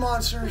pond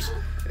monsters.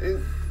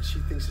 she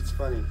thinks it's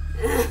funny.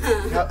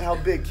 How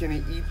big? Can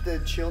he eat the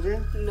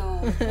children?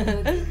 No, not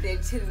the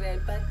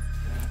children, but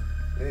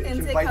It and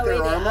can take bite away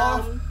their arm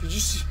off? Did you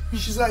see?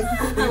 She's like,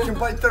 it can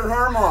bite their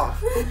arm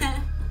off.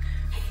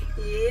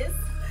 Yes.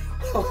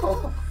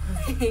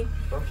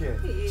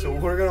 Okay, so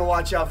we're gonna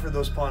watch out for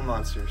those pond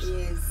monsters.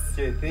 Yes.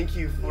 Okay, thank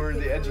you for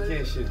the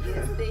education.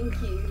 Yes,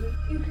 thank you.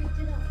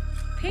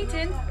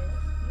 Peyton.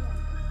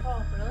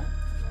 Oh, really?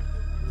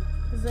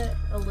 Is it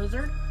a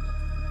lizard?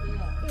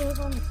 Yeah. It was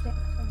on the stick.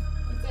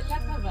 It's a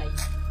lakavai.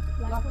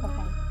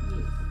 Lakavai?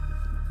 Yes.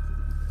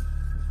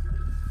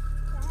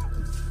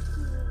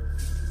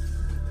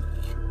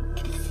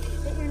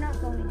 But you're not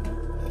going there.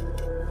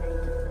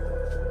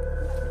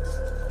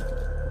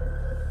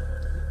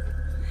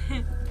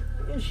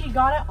 She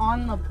got it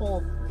on the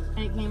pole,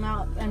 and it came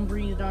out and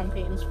breathed on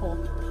Peyton's pole.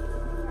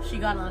 She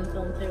got it on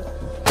film too.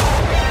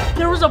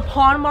 There was a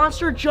pond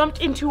monster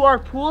jumped into our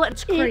pool.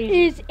 It's crazy. It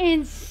is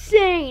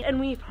insane. And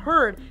we've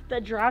heard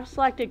that giraffes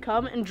like to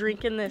come and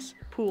drink in this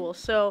pool.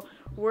 So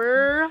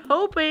we're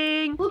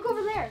hoping. Look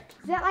over there.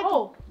 Is that like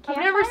Oh, a I've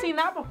never campfire? seen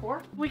that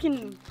before. We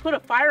can put a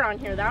fire on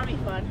here. That would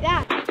be fun.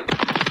 Yeah.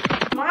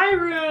 My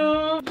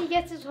room. He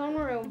gets his own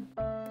room.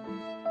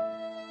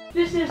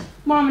 This is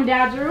Mom and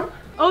Dad's room.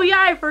 Oh yeah,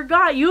 I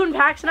forgot. You and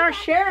Paxton are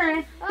sharing.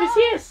 Is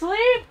he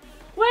asleep?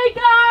 Wake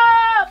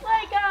up!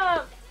 Wake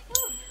up!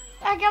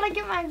 I gotta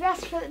get my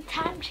vest for the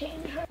time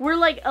change. We're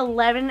like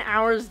 11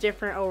 hours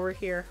different over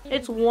here.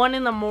 It's 1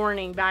 in the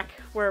morning back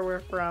where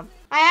we're from.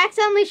 I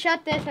accidentally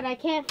shut this and I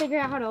can't figure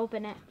out how to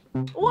open it.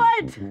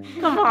 What?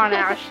 Come on,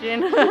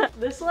 Ashton.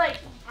 This is like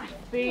my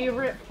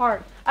favorite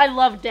part. I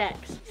love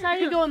decks.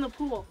 Excited to go in the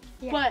pool,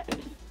 Yeah.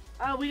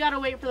 but we gotta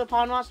wait for the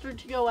pond monster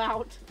to go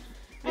out.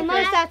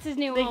 Unless that's his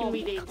new They home. can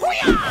be dangerous.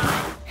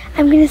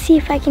 I'm gonna see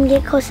if I can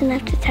get close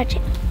enough to touch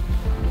it.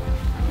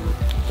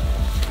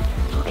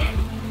 Okay.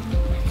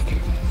 Let's do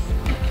this.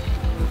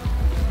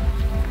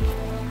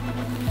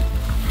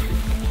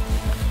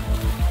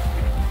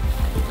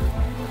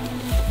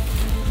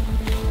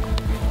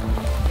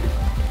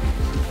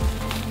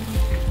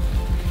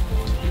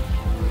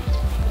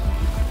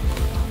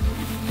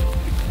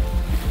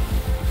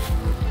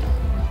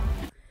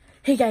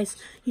 Hey guys,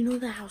 you know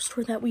the house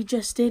tour that we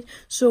just did?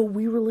 So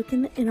we were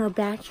looking in our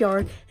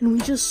backyard and we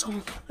just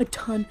saw a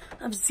ton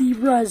of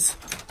zebras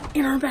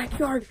in our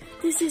backyard.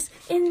 This is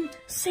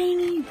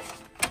insane.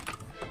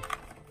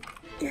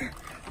 Here,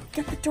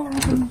 get the door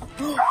open.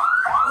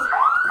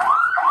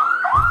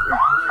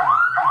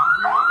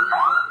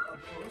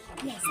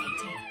 Yes, I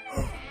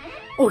did.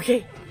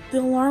 Okay, the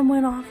alarm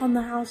went off on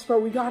the house,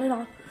 but we got it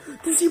off.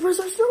 The zebras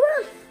are still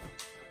there.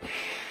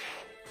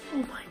 Oh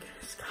my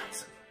goodness,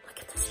 guys. Look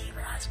at the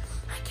zebras.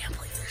 I can't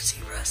believe there's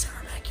zebras in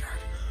our backyard.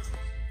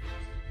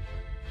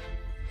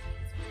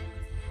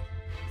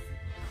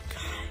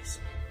 Guys.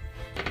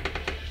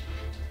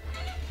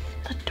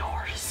 The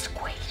door is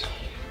squeaky.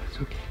 It's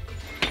okay.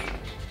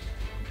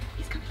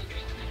 He's coming to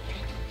drink.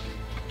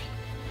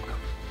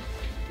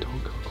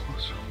 Don't go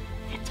closer.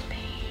 It's me.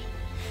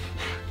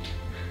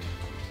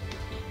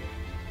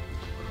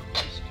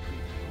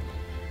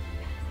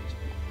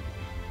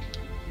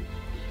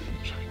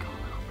 Should I go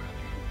now, brother?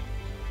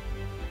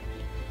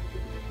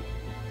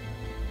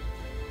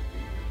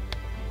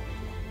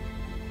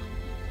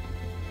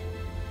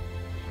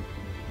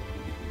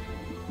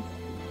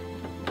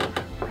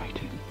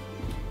 Right.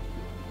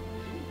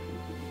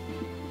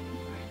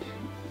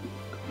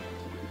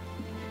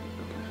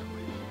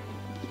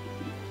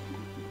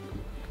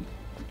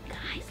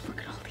 Guys, look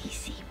at all these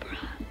zebra.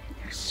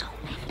 There's so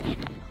many.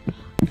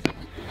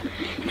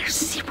 And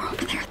there's a zebra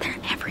over there. They're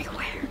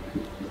everywhere.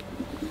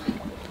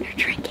 They're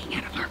drinking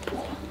out of our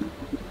pool.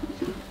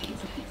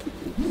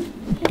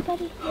 Hey,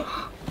 buddy.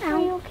 Are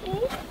you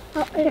okay?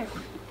 Oh, here.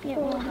 Yeah,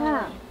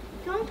 wow.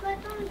 Don't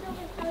put them until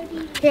they start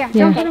eating. Yeah,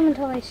 don't put them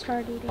until they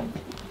start eating.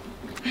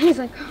 He's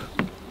like,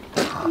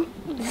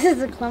 this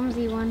is a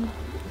clumsy one.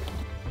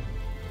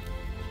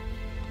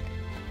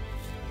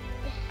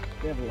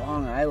 They have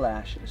long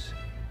eyelashes.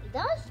 It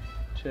does?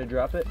 Should I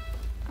drop it?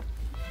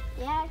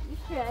 Yeah, you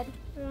should. I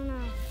don't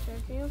know.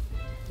 Should you?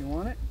 You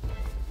want it?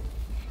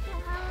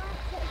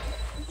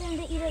 It's going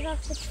to eat it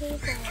off the table.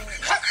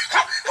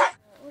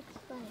 What's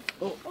funny?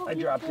 Oh, I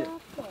dropped it.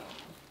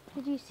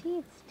 Did you see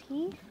its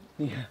teeth?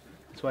 Yeah,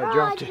 that's why I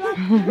dropped it.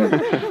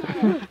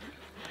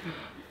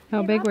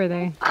 How big were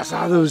they? I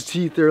saw those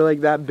teeth. They're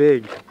like that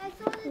big.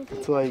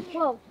 It's like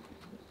Whoa.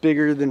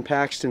 bigger than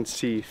Paxton's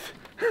teeth.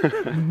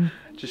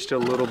 Just a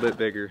little bit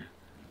bigger.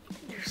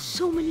 There's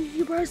so many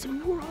zebras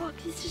and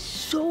warthogs. This is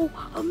so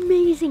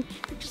amazing.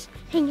 They're just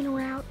hanging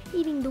around,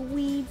 eating the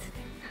weeds.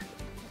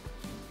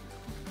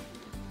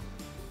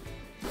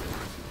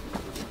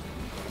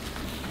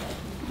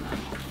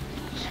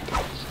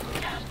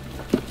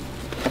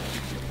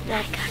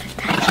 I gotta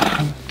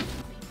touch it.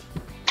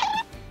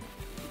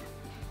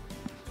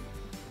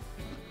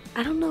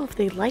 I don't know if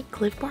they like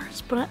Cliff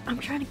Bars, but I'm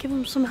trying to give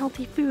them some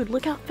healthy food.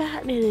 Look how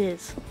fat it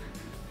is.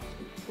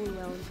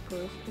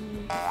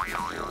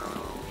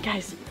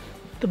 Guys,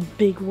 the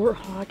big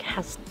warthog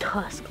has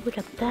tusk. Look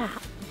at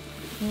that.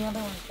 The other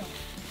one's don't.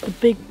 The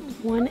big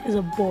one is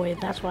a boy,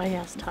 that's why he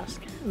has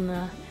tusk. And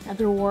the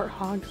other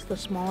warthogs, the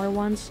smaller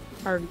ones,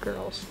 are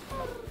girls.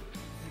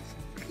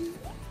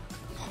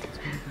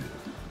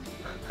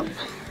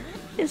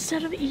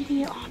 Instead of eating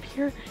it off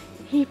here,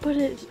 he put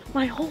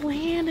my whole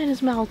hand in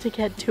his mouth to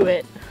get to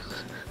it.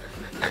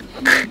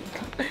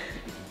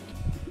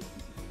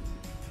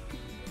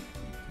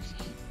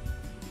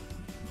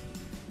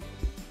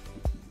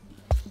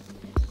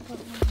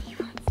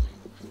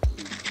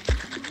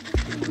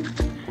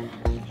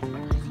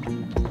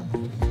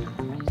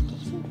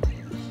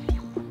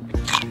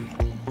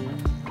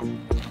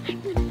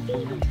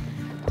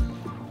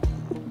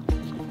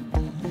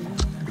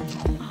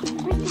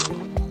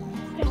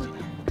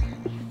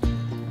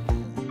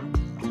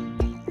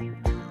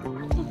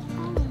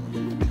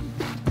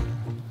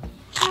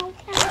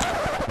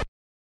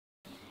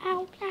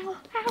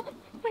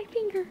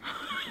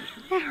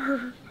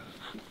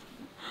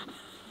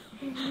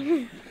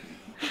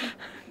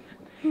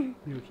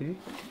 You okay?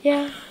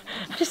 Yeah,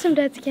 just some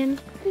dead skin.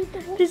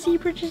 The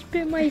zebra just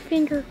bit my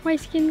finger. My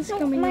skin's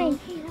coming off.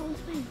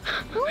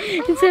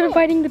 Instead of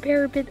biting the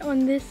parapet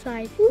on this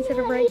side, instead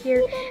of right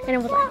here, and it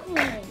was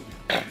like,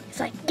 it's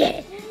like,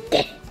 get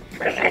it.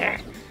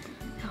 That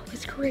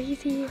was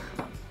crazy.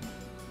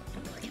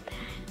 Look at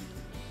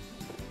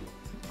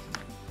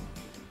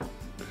that.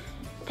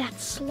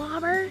 That's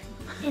slobber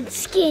and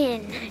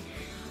skin.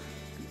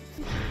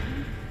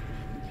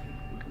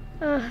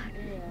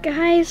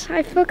 Guys,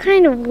 I feel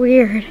kind of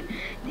weird.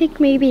 I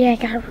think maybe I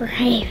got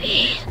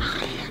rabies.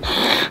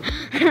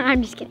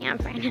 I'm just kidding, I'm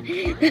fine.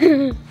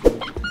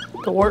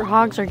 The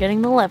warthogs are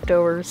getting the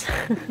leftovers.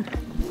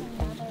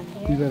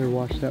 You better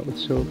wash that with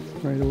soap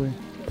right away.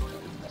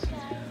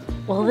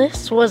 Well,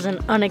 this was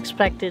an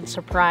unexpected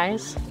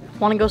surprise.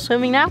 Want to go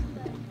swimming now?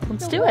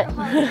 Let's do it.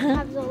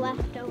 Have the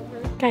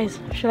leftovers. Guys,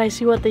 should I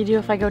see what they do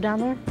if I go down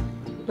there?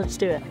 Let's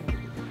do it.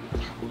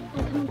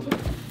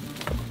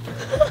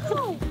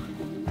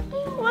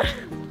 What?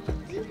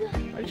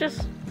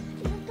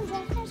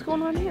 What's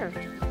going on here?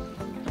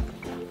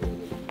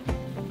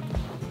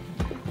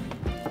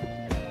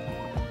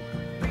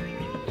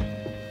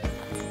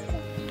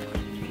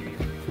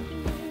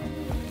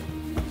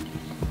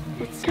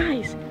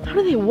 Guys, how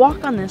do they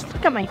walk on this?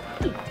 Look at my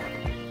feet.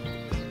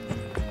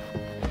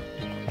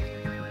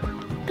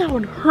 That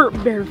would hurt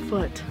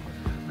barefoot.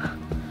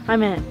 I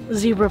meant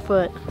zebra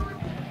foot.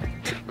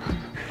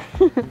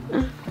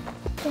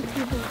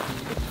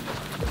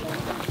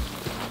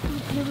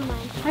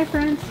 Hi,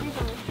 friends.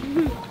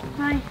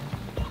 Hi.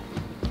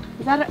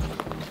 Is that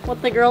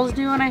what the girls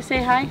do when I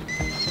say hi?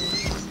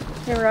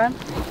 Hey, Rod.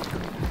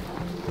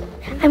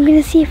 I'm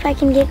gonna see if I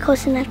can get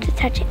close enough to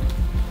touch it.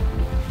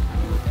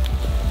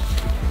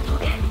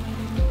 Okay.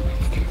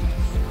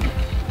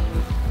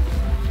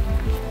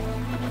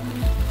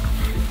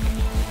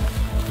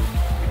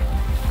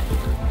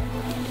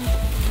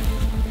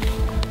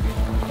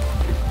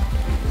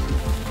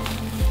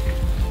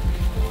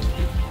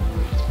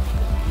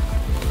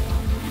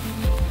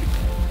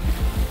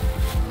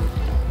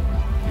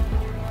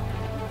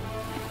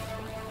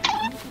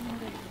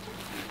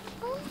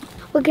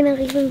 We're gonna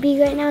leave him be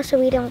right now so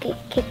we don't get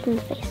kicked in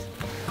the face.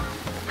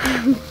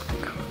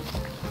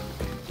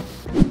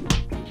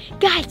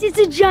 Guys, it's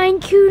a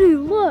giant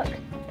kudu, look!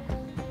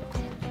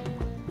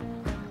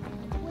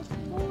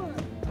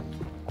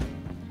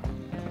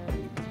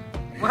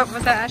 What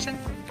was that, Ashton?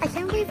 I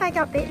can't believe I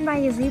got bitten by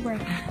a zebra.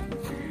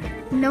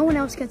 No one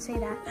else could say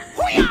that.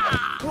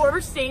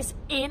 Whoever stays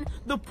in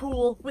the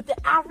pool with the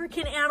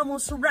African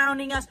animals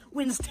surrounding us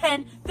wins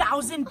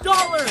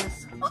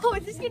 $10,000. Oh,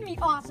 this is gonna be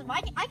awesome.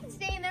 I can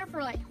stay in there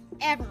for like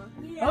ever.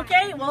 Yeah.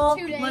 Okay, well,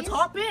 2 days. let's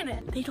hop in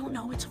it. They don't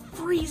know it's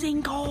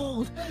freezing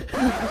cold.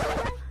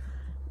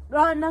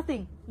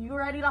 Nothing. You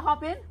ready to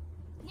hop in?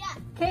 Yeah.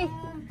 Okay.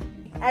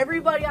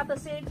 Everybody at the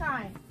same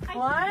time. 1.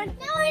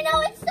 No, I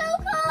know, it's so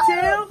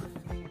cold.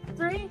 2,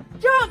 3,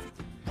 jump!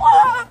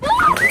 Oh,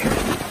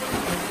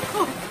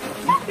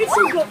 it's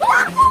so cold.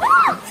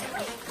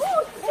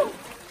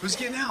 Who's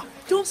getting out?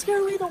 Don't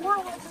scare away the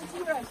warthogs and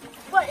zebras.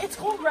 But it's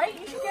cold, right?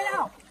 You should get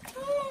out.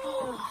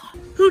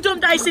 Who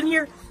dumped ice in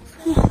here?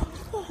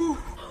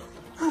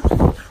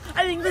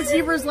 I think the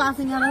zebra's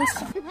laughing at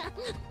us.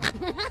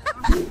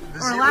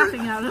 Or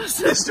laughing at us.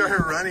 They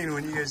started running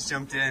when you guys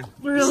jumped in.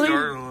 Really?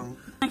 Startled them.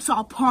 I saw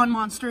a pond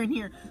monster in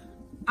here.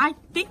 I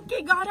think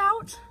it got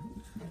out.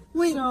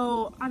 Wait.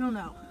 So, I don't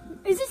know.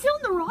 Is it still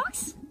in the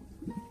rocks?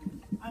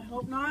 I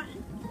hope not.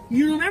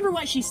 You remember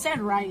what she said,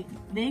 right?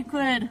 They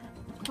could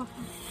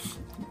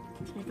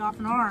take off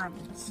an arm.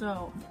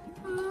 So,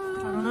 I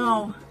don't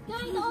know.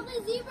 Guys, all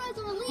the zebras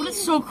are leaving. But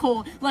it's so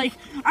cold. Like,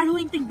 I don't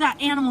even think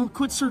that animal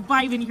could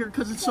survive in here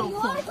because it's so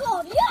cold.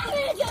 Cold. Yeah, I'm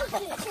gonna jump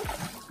it.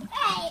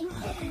 Hey!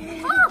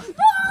 Oh,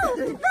 no!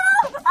 No!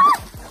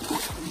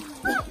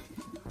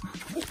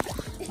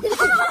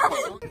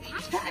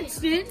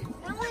 Paxton?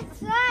 I went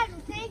inside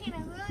and taking a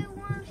really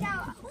warm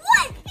shower.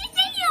 What? He's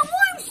taking a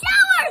warm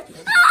shower!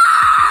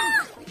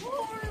 Ah!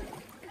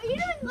 Are you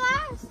doing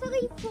glass to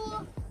the pool?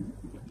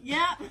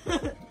 Yeah.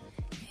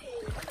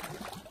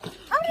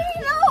 I'm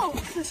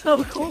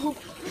so cold.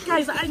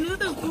 Guys, I knew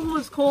the pool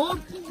was cold,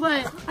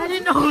 but I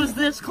didn't know it was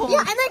this cold. Yeah,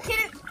 and then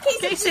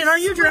Kason, are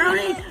you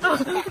drowning? Oh,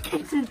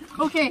 Kason,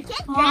 okay.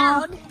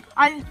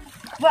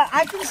 But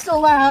I can still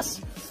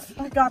last.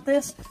 I got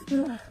this.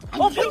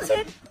 Oh,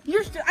 Kason,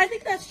 I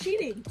think that's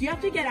cheating. Do you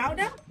have to get out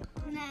now?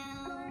 No.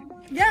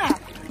 Yeah,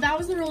 that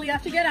was the rule. You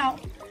have to get out.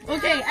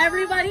 Okay,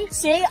 everybody,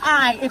 say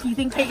I if you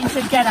think Peyton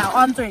should get out.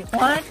 On 3.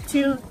 1,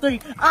 2,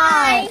 3.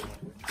 I.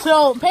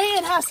 So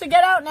Peyton has to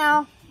get out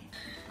now.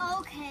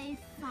 Okay,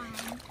 fine.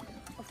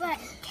 But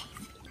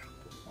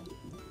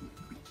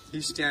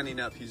He's standing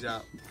up. He's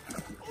out.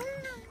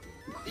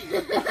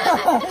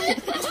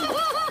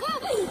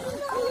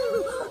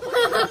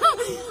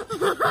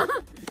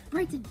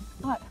 Brighton,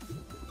 What?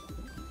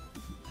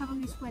 how about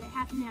we split it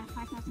half and half,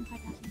 5,000,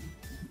 5,000.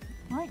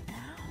 Right now.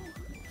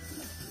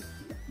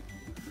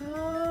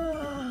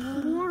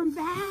 Warm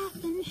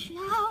bath and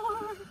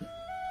shower.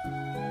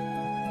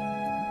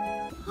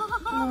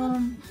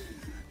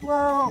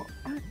 Well,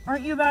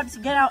 aren't you about to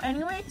get out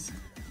anyways?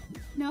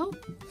 No.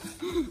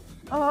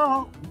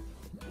 Oh,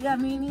 yeah,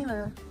 me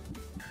neither.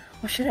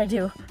 What should I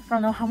do? I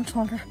don't know how much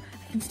longer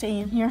I can stay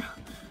in here.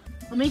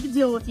 I'll make a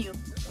deal with you.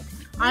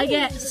 I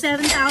get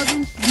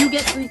 7,000, you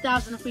get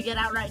 3,000 if we get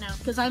out right now.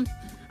 Because I'm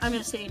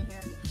gonna stay in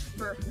here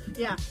for,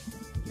 yeah,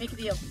 make a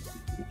deal.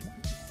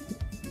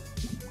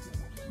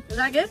 Is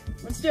that good?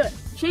 Let's do it.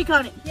 Shake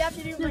on it. You have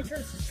to do my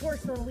chores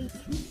for a week.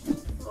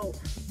 Oh,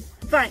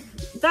 fine.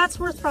 That's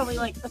worth probably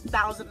like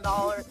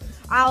 $1,000.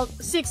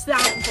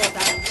 6,000,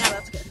 4,000. Yeah,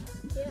 that's good.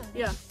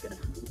 Yeah, good.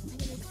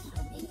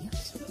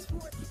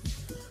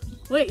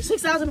 Wait,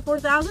 6,000 to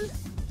 4,000?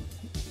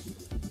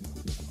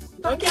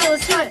 Okay,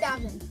 let's do it.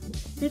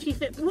 50,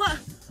 50. What?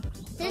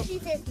 50,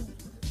 50.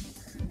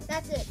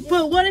 That's it.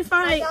 But what if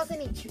I?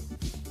 5,000 each.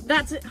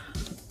 That's it.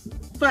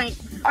 Fine.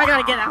 I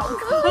gotta get out.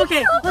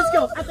 Okay, let's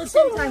go. At the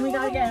same time, we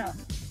gotta get out.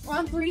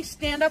 On 3,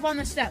 stand up on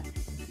the step.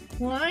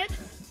 1,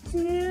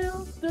 2,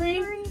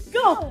 3,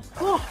 go.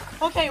 Oh,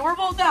 okay, we're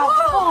both out.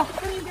 Oh,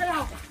 let me get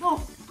out.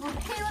 Oh,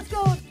 Okay, let's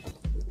go.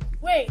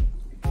 wait.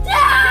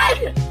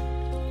 Dad!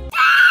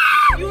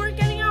 You weren't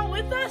getting out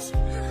with us?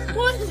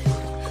 What?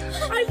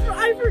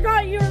 I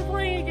forgot you were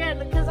playing again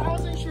because I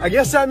wasn't sure. I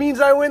guess that means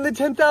I win the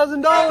 $10,000,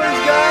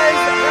 guys.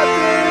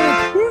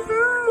 Epic!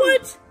 Woohoo!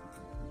 What?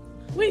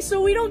 Wait,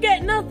 so we don't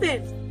get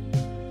nothing?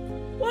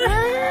 What?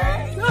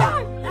 No!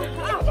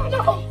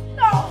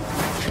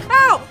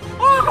 Ow!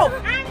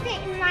 Oh! I'm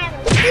Peyton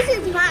Riley. This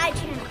is my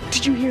channel.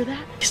 Did you hear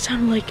that? It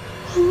sounded like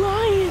a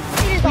lion.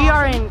 We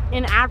are in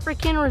an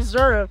African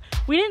reserve.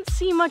 We didn't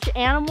see much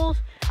animals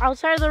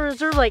outside of the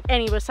reserve, like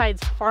any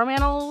besides farm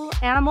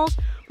animals.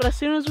 But as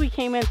soon as we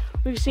came in,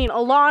 we've seen a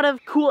lot of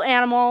cool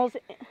animals.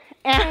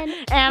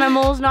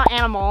 Animals, not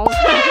animals.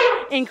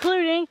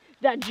 Including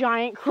that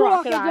giant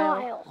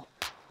crocodile.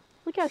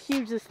 Look how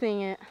huge this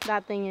thing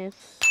that thing is.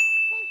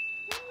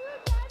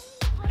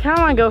 I kind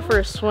of want to go for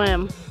a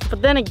swim,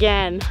 but then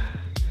again,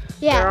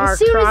 Yeah, as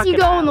soon as you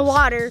go in the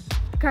water,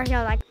 the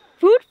crocodile's like,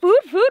 food, food,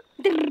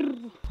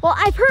 food. Well,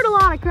 I've heard a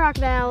lot of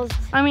crocodiles.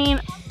 I mean,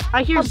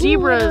 I hear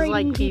zebras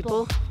like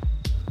people.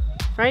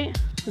 Right?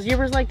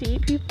 Zebras like to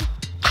eat people?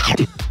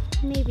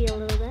 Maybe a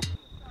little bit.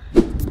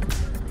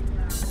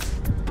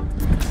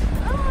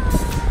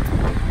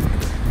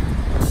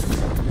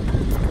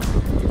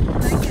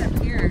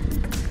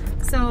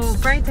 So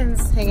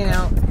Brighton's hanging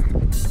out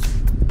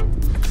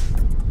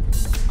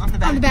on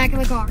the back of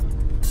the car.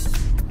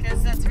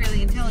 because that's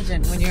really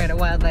intelligent when you're at a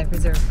wildlife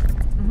reserve.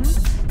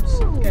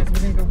 So guys, we're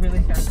gonna go really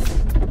fast.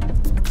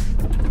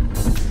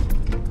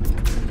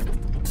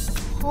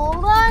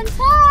 Hold on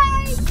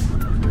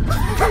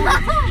tight.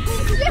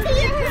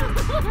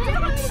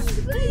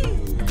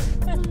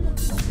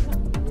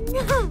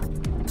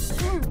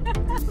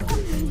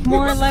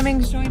 More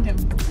lemmings joined him.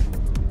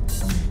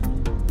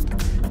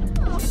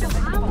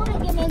 I want to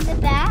get into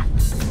that.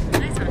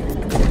 Nice one.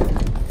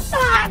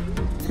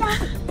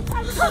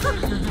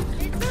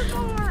 It's a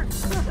door.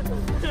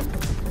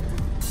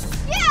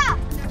 Yeah.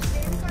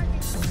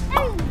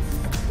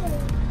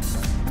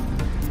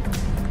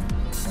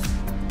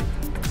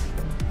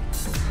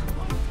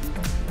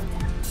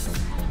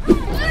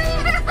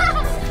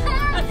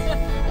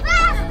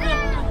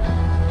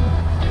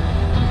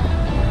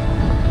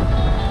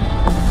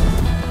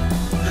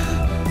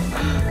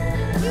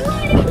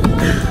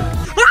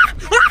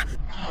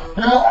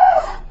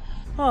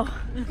 Oh,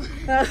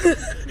 that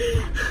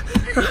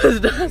was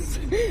dust.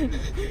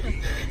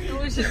 I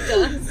wish it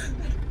does.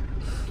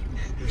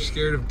 You're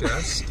scared of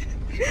dust?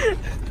 Really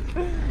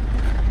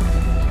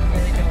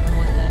don't know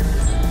what that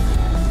is.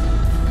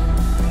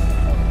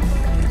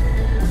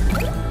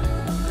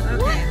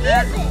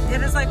 Okay,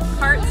 it is like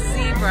part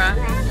zebra.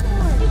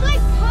 It's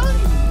like part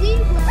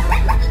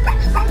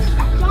zebra.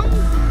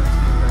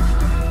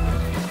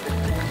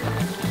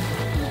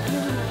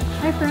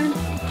 Hi, friend.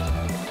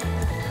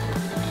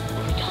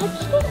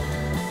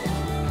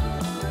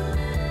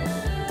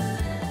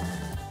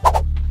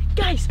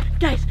 Guys,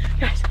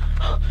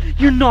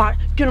 you're not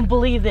gonna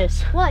believe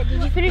this. What?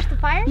 Did you finish the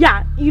fire?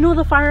 Yeah, you know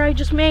the fire I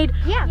just made?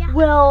 Yeah.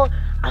 Well,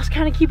 I was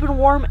kind of keeping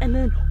warm, and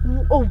then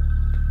a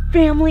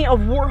family of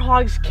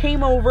warthogs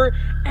came over,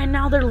 and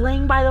now they're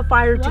laying by the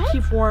fire to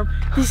keep warm.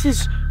 This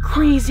is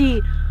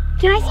crazy.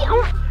 Can I see?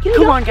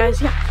 Come on,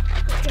 guys. Yeah.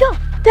 Let's go.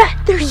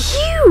 They're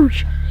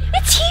huge.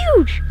 It's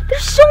huge.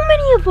 There's so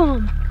many of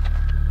them.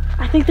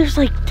 I think there's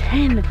like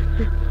 10.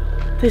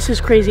 This is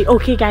crazy.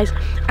 Okay, guys,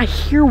 I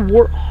hear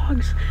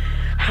warthogs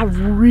have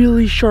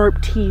really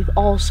sharp teeth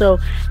also,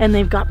 and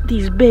they've got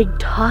these big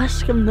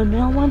tusks, and the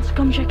male ones,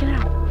 come check it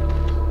out.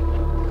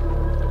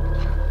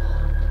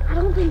 I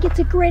don't think it's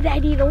a great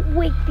idea to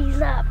wake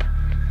these up.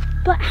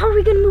 But how are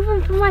we gonna move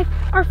them from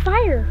our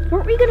fire?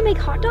 Weren't we gonna make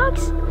hot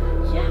dogs?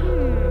 Yeah.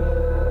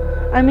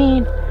 I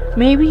mean,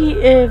 maybe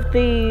if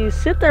they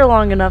sit there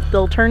long enough,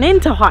 they'll turn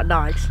into hot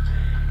dogs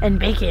and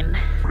bacon.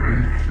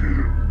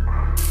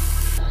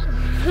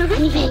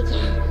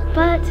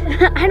 But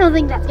I don't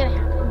think that's gonna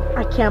happen.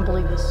 I can't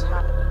believe this is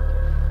happening.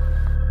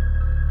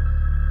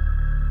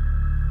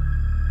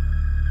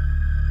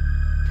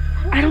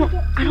 I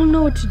don't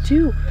know what to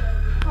do.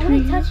 I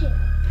want to touch it.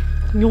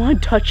 You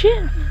want to touch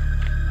it?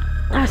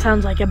 That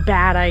sounds like a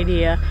bad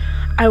idea.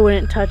 I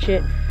wouldn't touch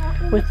it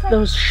with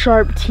those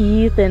sharp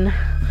teeth, and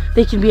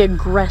they can be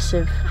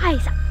aggressive.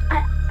 Guys,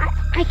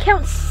 I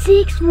count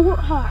 6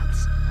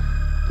 warthogs.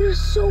 They're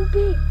so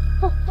big.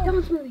 Oh, that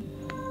one's moving.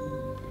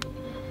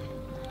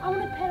 I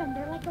want to pet them.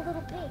 They're like a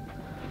little pig.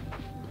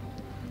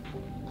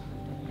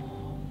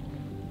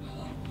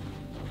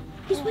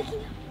 He's waking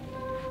up.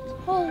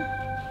 Oh.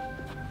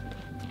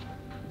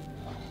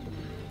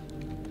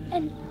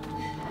 And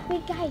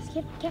wait, guys,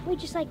 can't we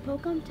just like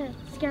poke them to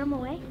scare them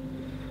away?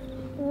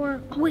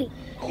 Or wait.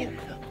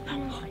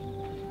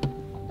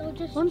 They'll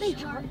just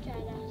charge at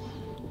us.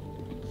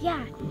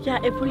 Yeah. Yeah,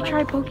 if we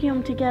try poking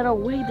them to get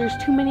away, there's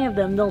too many of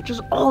them. They'll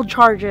just all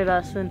charge at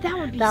us, and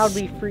that would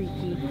be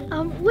freaky.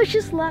 Wish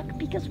us luck,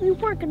 because we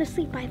weren't gonna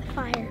sleep by the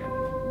fire.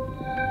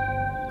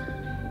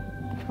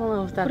 I don't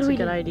know if that's a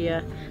good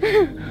idea.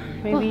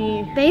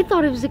 Maybe they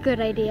thought it was a good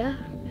idea.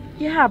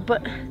 Yeah,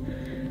 but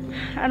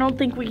I don't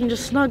think we can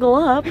just snuggle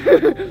up.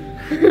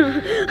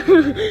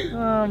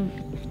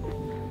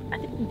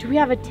 Do we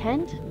have a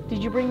tent?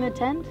 Did you bring the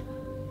tent?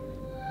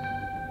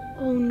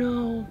 Oh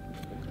no.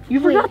 You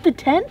forgot the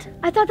tent?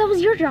 I thought that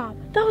was your job.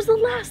 That was the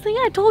last thing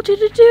I told you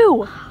to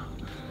do.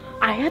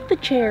 I had the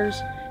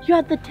chairs. You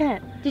had the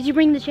tent. Did you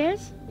bring the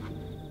chairs?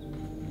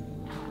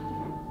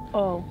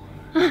 Oh.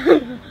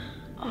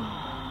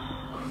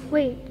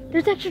 Wait,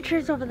 there's extra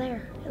chairs over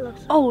there. It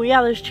looks. Oh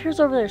yeah, there's chairs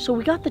over there. So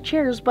we got the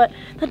chairs, but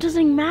that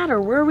doesn't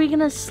matter. Where are we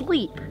gonna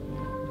sleep?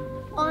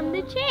 On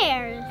the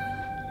chairs.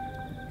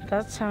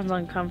 That sounds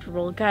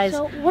uncomfortable, guys.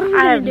 So what are we I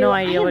gonna have do? no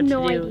idea what to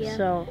do. Idea.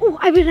 So. Oh,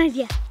 I have an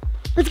idea.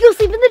 Let's go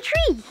sleep in the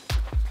tree.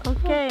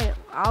 Okay,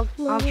 I'll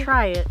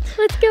try it.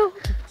 Let's go.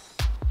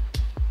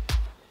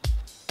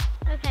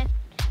 Okay.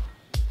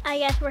 I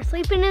guess we're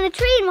sleeping in the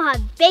tree and we'll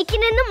have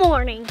bacon in the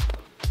morning.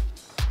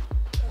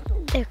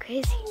 They're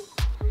crazy.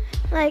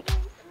 Like,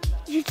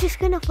 you're just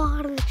gonna fall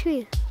out of the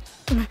tree.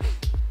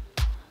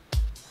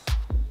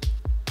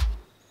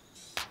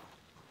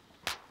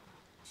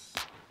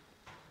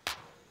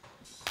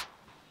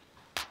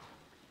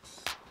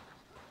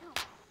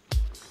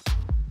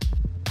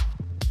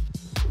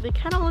 They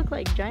kind of look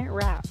like giant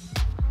rats.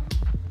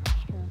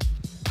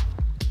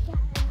 Yeah,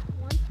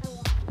 and once I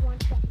walked one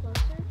step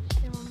closer,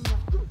 and I'm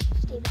like,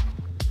 stay back.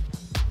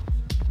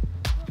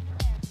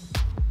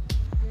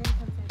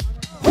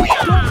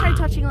 Don't try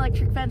touching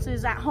electric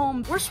fences at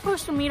home. We're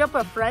supposed to meet up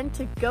a friend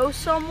to go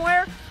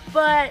somewhere,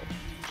 but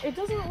it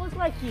doesn't look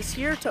like he's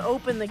here to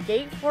open the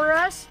gate for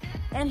us.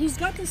 And he's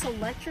got this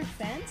electric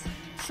fence.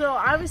 So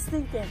I was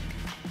thinking,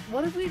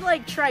 what if we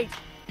like try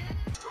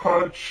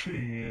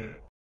touching it?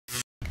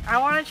 I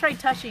want to try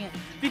touching it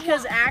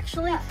because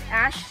actually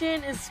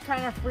Ashton is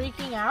kind of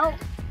freaking out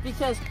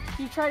because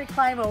he tried to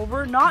climb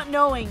over not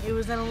knowing it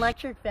was an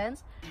electric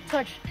fence,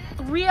 touched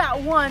 3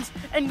 at once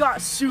and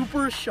got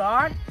super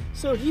shocked.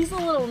 So he's a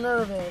little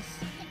nervous.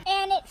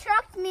 And it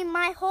shocked me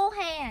my whole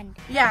hand.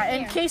 Yeah,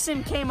 and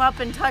Kason came up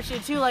and touched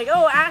it too, like,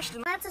 oh,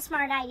 Ashton. That's a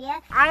smart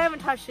idea. I haven't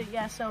touched it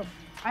yet, so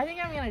I think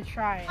I'm gonna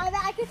try it. I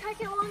bet I could touch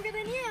it longer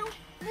than you.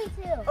 Me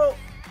too.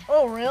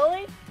 Oh,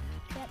 really?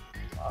 Yep.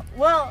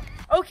 Well,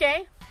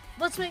 okay.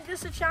 Let's make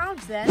this a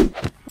challenge then.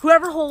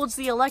 Whoever holds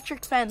the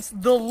electric fence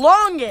the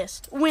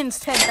longest wins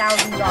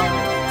 $10,000.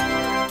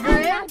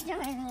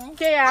 You're in?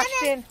 Okay,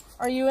 Ashton,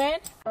 are you in?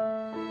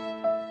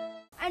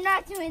 I'm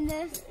not doing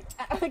this.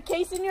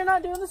 Kason, you're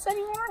not doing this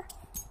anymore?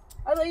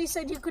 I thought you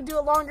said you could do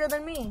it longer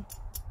than me.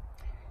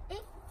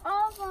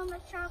 All of them are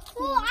shocking.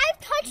 Well, I've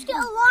touched it a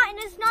lot and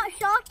it's not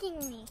shocking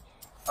me.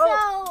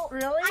 So,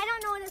 really? I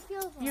don't know what it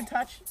feels like. You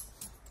touched?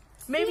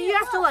 Maybe you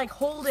have to like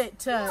hold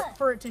it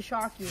for it to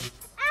shock you.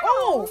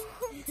 Ow. Oh,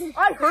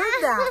 I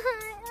heard that.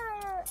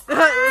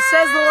 It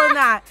says the one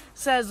that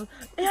says,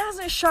 it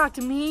hasn't shocked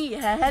me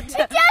yet. It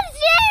does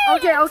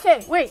it!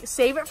 Okay, wait,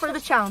 save it for the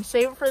challenge.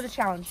 Save it for the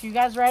challenge. You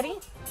guys ready?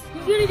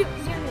 You're gonna do it.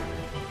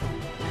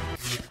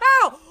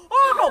 Ow!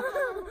 Oh!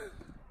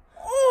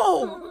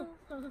 Oh!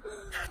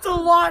 It's a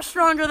lot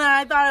stronger than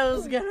I thought it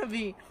was gonna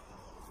be.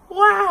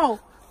 Wow.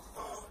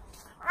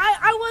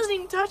 I wasn't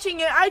even touching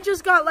it. I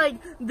just got like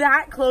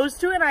that close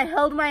to it and I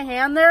held my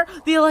hand there.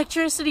 The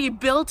electricity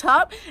built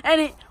up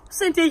and it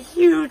sent a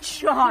huge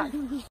shock.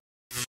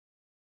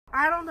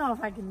 I don't know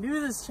if I can do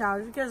this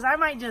challenge because I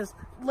might just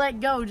let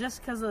go just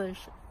because of the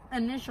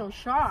initial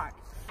shock.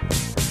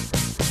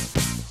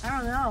 I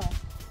don't know.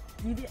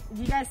 Do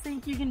you guys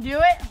think you can do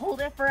it?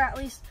 Hold it for at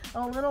least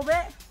a little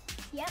bit?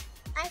 Yep,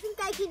 I think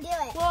I can do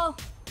it. Well,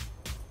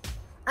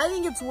 I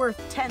think it's worth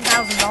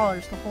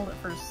 $10,000 to hold it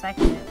for a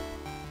second.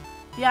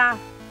 Yeah,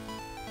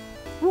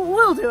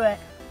 we'll do it.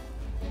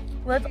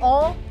 Let's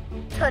all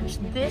touch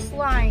this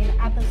line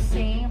at the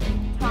same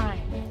time.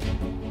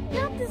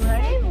 Not the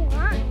same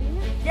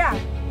line. Yeah.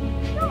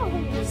 No.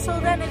 So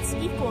then it's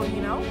equal,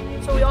 you know?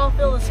 So we all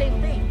feel the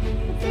same thing.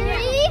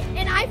 3.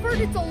 And I've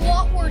heard it's a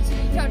lot worse if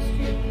you touch 2.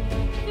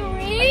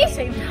 3. At the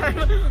same time.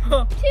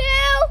 2.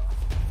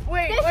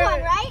 Wait, this wait,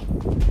 one, right?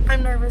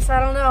 I'm nervous.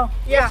 I don't know.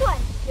 Yeah. This one.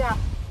 Yeah.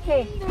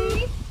 Okay.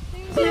 3,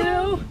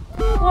 2,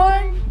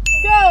 1,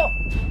 go.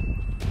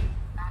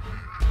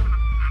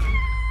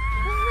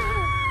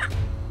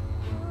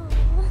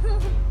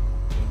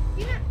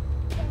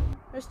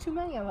 There's too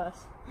many of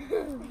us.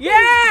 Yeah!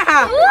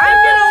 I'm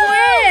gonna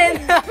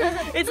win!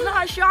 It's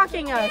not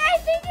shocking us. I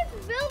think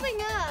it's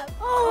building up.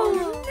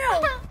 Oh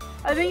no!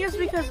 I think it's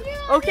because,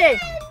 okay,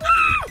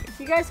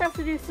 you guys have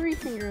to do 3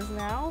 fingers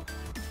now.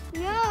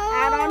 No.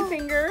 Add on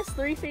fingers,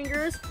 3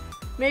 fingers.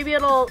 Maybe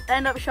it'll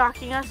end up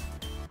shocking us.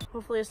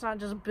 Hopefully it's not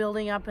just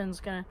building up and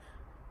it's gonna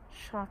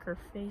shock our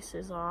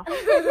faces off.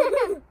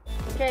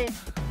 Okay,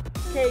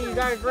 you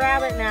gotta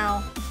grab it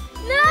now.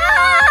 No!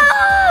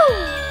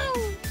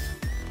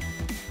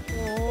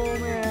 Oh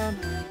man.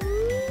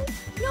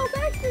 No,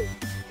 backspin.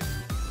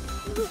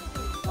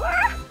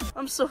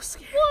 I'm so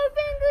scared.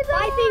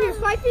 5 fingers.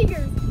 5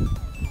 fingers.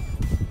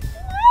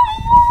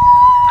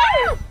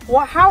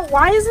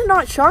 Why is it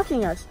not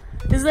shocking us?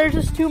 Is there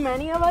just too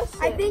many of us?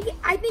 I think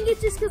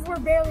it's just because we're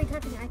barely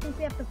touching it. I think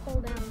we have to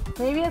pull down.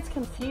 Maybe it's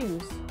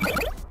confused.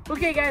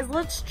 Okay guys,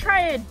 let's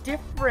try a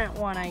different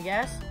one, I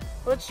guess.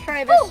 Let's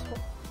try this. Ooh.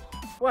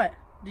 What?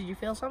 Did you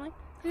feel something?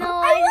 No,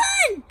 I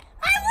won!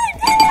 I won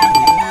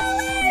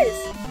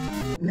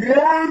 $10,000!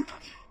 What?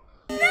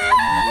 No!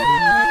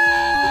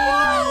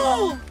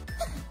 Whoa!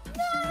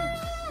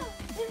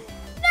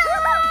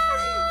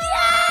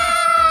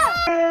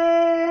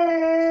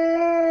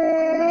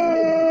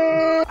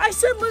 I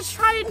said let's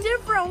try a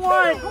different one.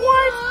 What?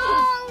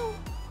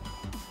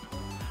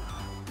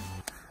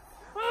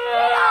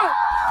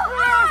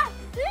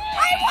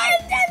 I won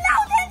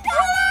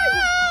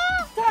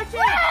 $10,000! Touch it!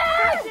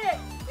 Touch it!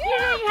 You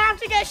didn't have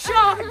to get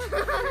shocked!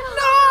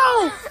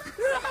 No!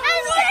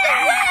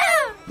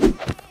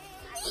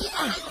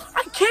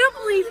 I can't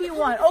believe he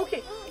won.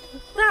 Okay,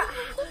 that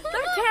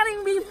can't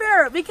even be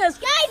fair because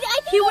Guys, I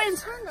think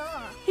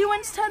he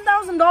wins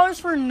 $10,000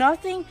 for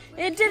nothing.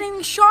 It didn't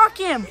even shock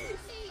him.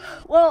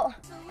 Well,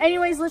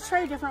 anyways, let's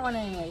try a different one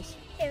anyways.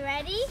 Okay,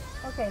 ready?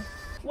 Okay.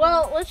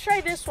 Well, let's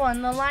try this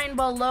one, the line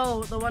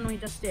below the one we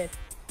just did.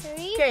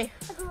 3, Okay.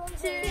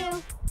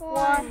 2,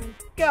 1,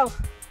 go.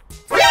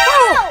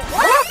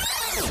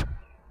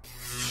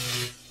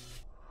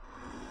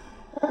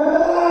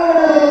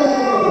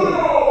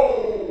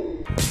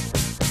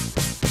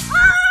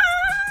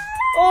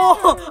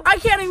 Oh, I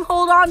can't even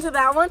hold on to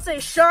that. Once they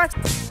shock,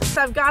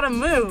 I've got to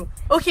move.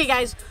 Okay,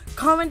 guys,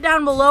 comment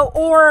down below,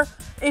 or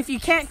if you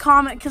can't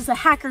comment because the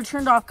hacker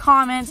turned off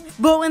comments,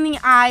 vote in the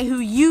eye who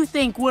you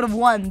think would have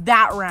won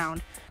that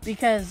round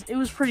because it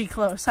was pretty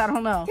close. I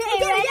don't know. Okay,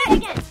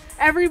 ready? Again.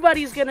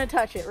 Everybody's gonna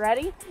touch it.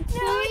 Ready? 3,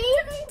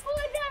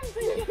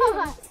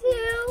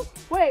 2.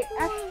 Wait,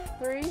 actually,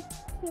 3,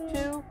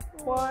 2,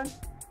 1,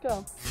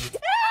 go.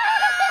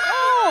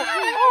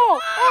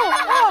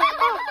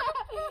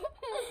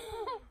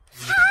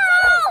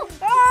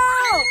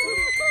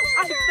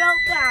 I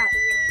felt that.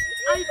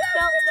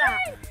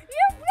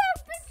 You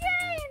broke the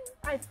chain.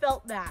 I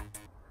felt that.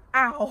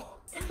 Ow.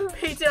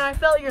 Peyton, I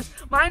felt yours.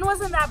 Mine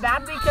wasn't that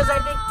bad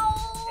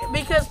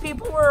because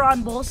people were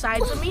on both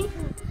sides of me,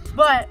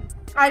 but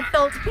I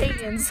felt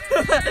Peyton's.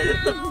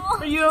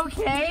 Are you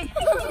okay?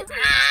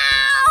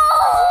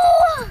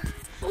 Ow!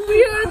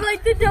 We are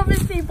like the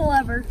dumbest people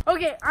ever.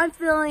 Okay, I'm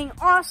feeling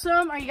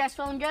awesome. Are you guys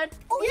feeling good?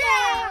 Oh,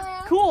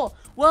 yeah. Cool.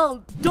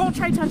 Well, don't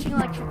try touching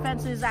electric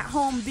fences at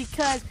home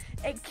because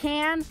it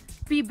can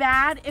be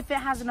bad if it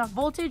has enough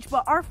voltage,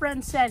 but our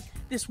friend said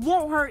this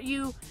won't hurt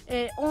you.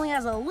 It only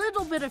has a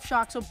little bit of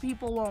shock so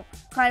people won't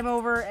climb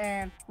over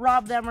and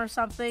rob them or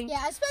something.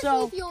 Yeah,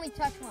 especially if you only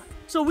touch one.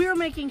 So we were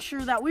making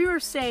sure that we were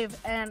safe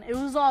and it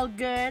was all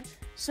good.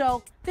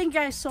 So thank you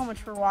guys so much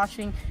for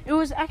watching. It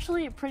was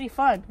actually pretty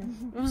fun.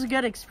 It was a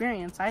good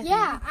experience, I think.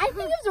 Yeah, I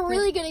think it was a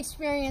really good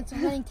experience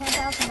of winning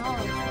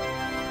 $10,000.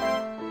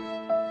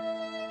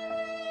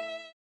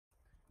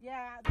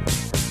 Yeah.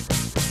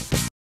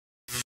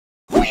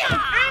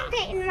 I'm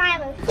Peyton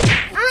Myler.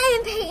 I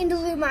am Peyton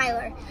DeLu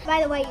Myler.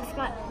 By the way, you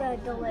forgot the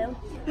DeLu,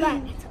 but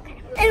it's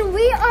okay. And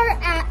we are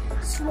at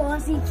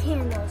Swazi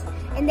Candles,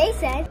 and they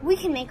said we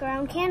can make our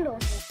own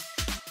candles.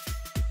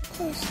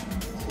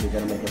 You're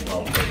gonna make a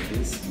ball like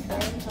this.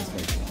 Just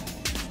make it.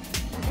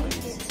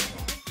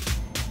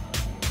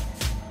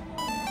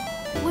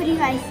 What do you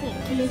guys think?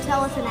 Can you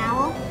tell us an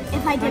owl?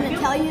 If I didn't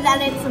tell you that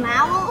it's an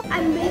owl,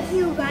 I'm making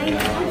you right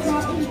now.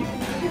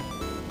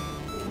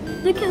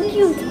 Look how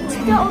cute. Look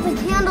at all the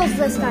candles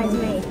this guy's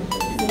made.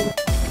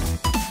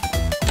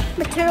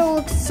 Material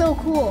looks so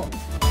cool.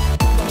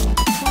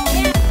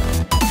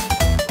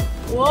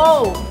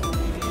 Whoa,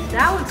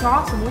 that looks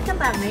awesome. Look at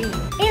that mane.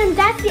 And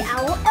that's the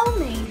owl Elle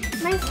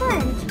made, my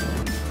friend.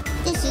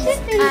 This is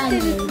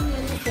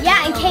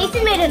yeah, and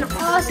Casey made an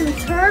awesome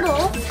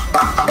turtle.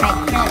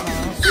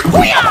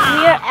 We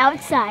are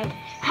outside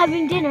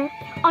having dinner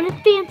on a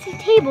fancy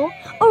table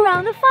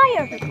around a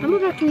fire. I'm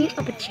about to eat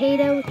a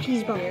potato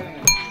cheeseburger.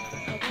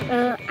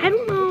 I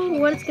don't know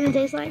what it's gonna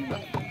taste like,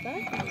 but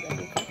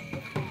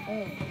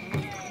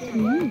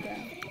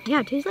yeah,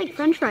 it tastes like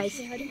French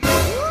fries. I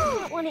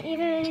don't want to eat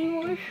it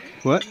anymore.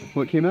 What?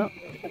 What came out?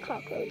 A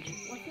cockroach.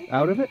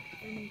 Out of it?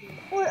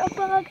 Or a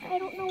bug. I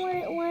don't know where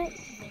it went.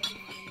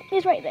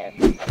 It's right there.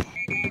 She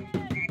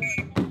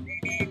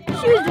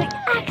was doing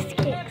axe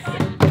kicks.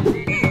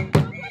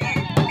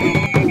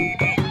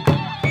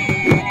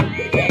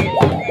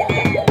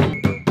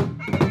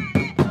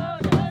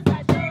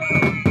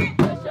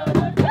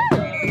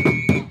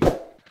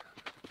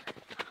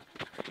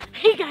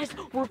 Hey guys,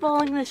 we're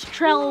following this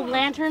trail of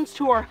lanterns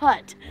to our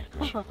hut.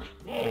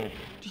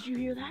 Did you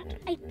hear that?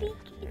 I think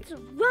it's a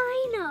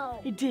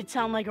rhino. It did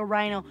sound like a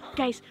rhino.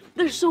 Guys,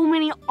 there's so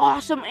many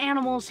awesome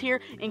animals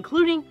here,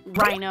 including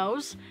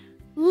rhinos.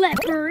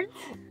 Leopards.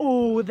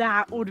 Oh,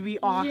 that would be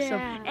awesome.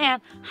 Yeah.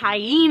 And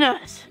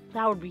hyenas.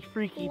 That would be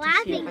freaky to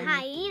see. Laughing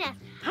hyenas.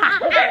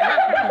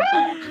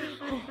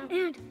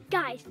 And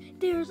guys,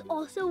 there's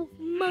also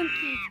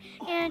monkeys.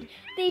 And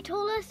they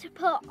told us to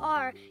put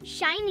our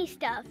shiny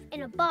stuff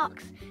in a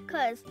box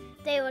because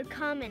they would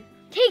come and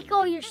take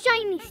all your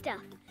shiny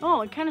stuff.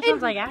 Oh, it kind of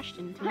sounds like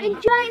Ashton to me.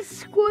 And giant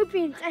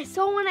scorpions. I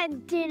saw one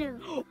at dinner.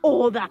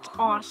 Oh, that's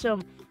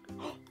awesome.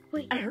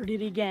 Wait. I heard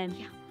it again.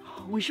 Yeah.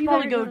 We should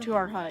probably go to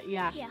our hut.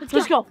 Yeah.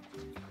 Let's go.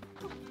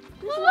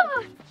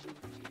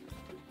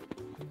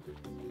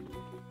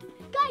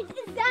 Guys,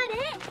 is that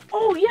it?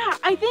 Oh, yeah,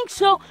 I think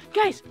so.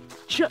 Guys,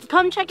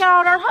 come check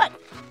out our hut.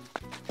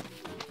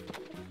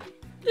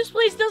 This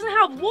place doesn't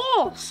have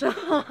walls.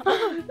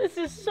 This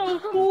is so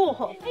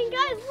cool. And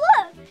guys,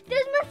 look,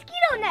 there's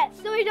mosquito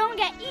nets so we don't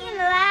get eaten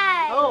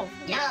alive. Oh,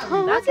 yeah, that's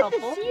look at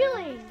helpful. the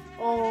ceiling.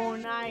 Oh,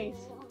 nice.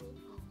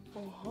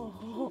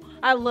 Oh,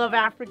 I love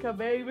Africa,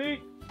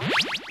 baby.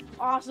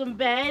 Awesome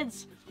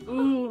beds.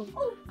 Ooh,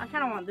 I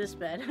kind of want this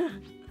bed.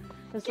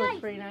 This looks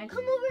pretty nice.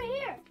 Come over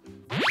here.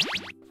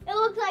 It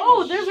looks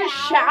like there's a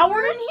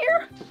shower in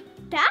here?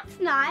 That's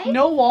nice.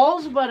 No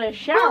walls, but a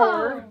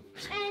shower.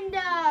 And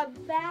a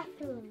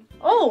bathroom.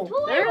 Oh,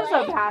 there's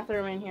a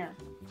bathroom in here.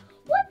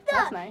 What the?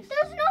 That's nice.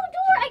 There's no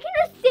door. I can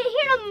just sit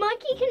here and a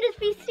monkey can just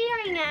be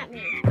staring at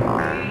me.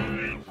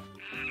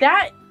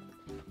 That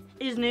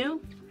is new.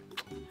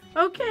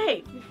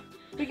 Okay.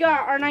 We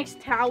got our nice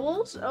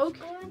towels.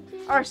 Okay.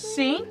 Our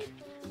sink.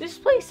 This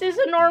place is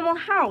a normal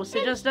house.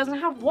 It just doesn't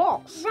have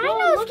walls.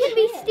 Rhinos can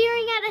be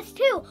staring at us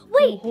too.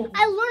 Wait,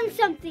 I learned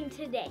something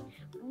today.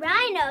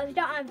 Rhinos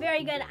don't have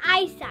very good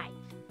eyesight.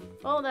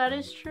 Oh, that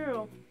is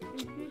true.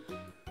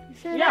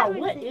 So yeah,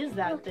 what is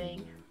that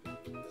thing?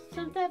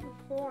 Some type of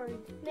horn.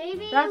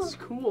 Maybe. That's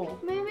cool.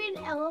 Maybe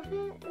an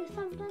elephant or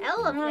something.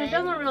 No, it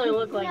doesn't really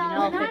look like an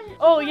elephant.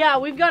 Oh yeah,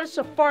 we've got a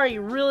safari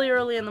really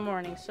early in the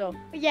morning, so.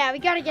 Yeah, we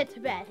gotta get to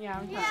bed. Yeah.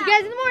 See you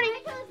guys in the morning.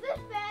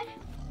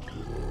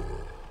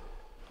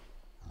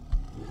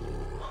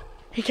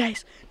 Hey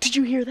guys, did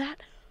you hear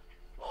that?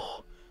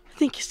 Oh, I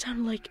think it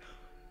sounded like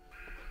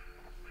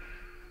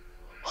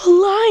a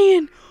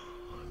lion.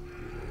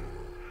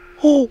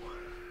 Oh,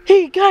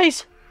 hey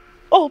guys.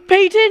 Oh,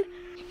 Peyton?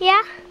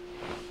 Yeah?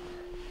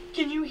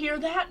 Can you hear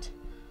that?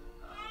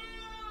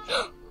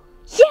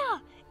 Yeah,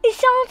 it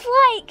sounds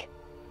like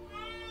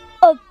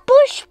a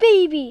bush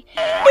baby.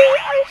 They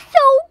are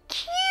so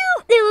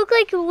cute. They look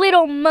like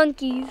little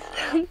monkeys.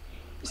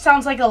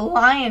 Sounds like a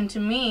lion to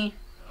me.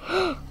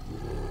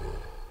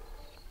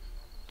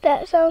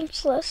 That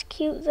sounds less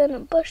cute than a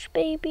bush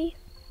baby.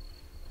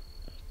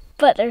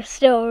 But they're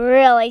still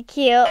really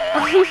cute.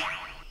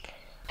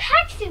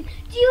 Paxton,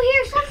 do you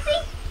hear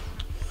something?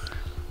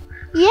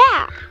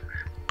 Yeah,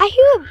 I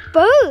hear a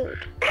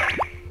bird.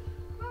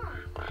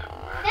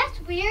 That's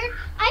weird.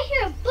 I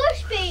hear a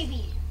bush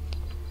baby.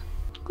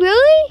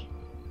 Really?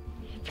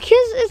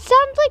 Because it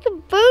sounds like a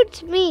bird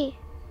to me.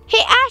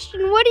 Hey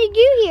Ashton, what did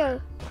you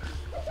hear?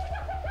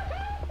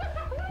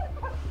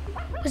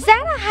 Was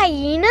that a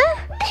hyena?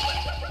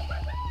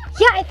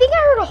 Yeah, I think I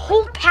heard a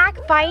whole pack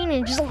fighting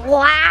and just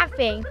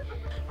laughing.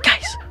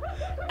 Guys,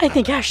 I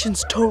think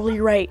Ashton's totally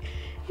right.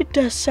 It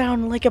does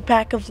sound like a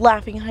pack of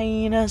laughing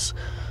hyenas.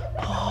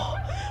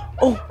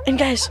 Oh, and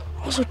guys,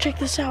 also check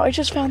this out. I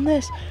just found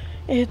this.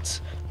 It's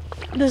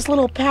this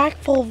little pack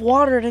full of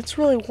water and it's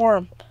really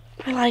warm.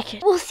 I like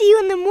it. We'll see you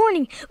in the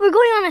morning. We're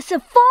going on a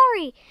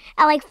safari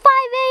at like 5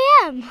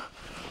 a.m.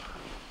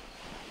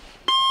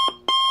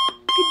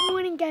 Good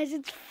morning, guys.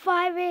 It's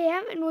 5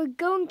 a.m. and we're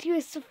going to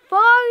a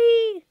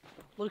safari.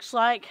 Looks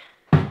like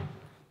the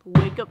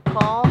wake-up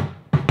call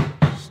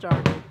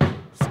started.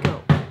 Let's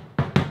go.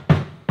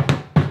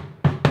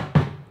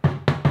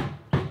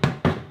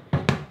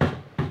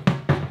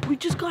 We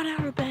just got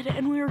out of bed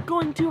and we were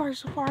going to our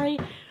safari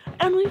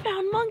and we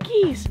found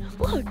monkeys.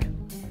 Look,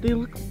 they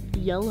look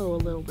yellow a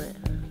little bit.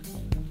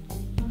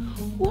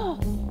 Whoa.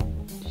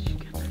 Did you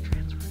get that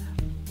transfer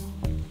app?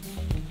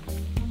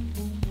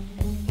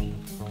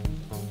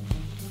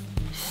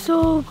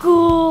 So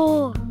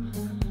cool.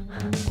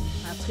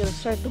 That's gonna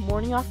start the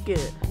morning off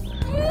good.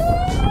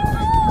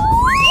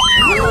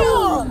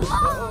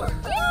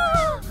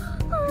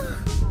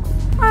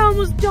 I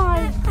almost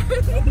died.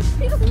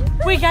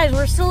 Wait guys,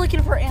 we're still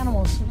looking for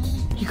animals.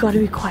 You gotta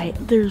be quiet.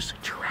 There's a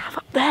giraffe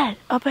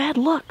up ahead,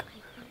 look.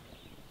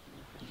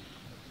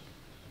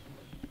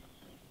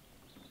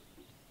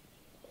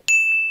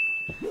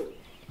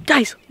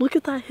 Guys, look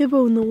at that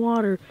hippo in the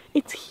water.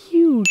 It's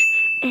huge.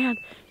 And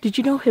did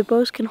you know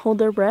hippos can hold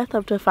their breath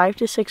up to 5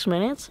 to 6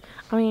 minutes?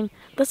 I mean,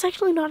 that's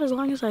actually not as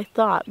long as I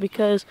thought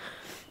because,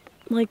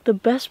 like, the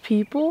best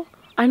people,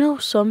 I know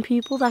some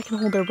people that can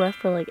hold their breath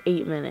for like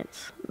 8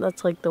 minutes.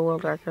 That's like the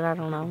world record, I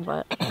don't know,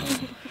 but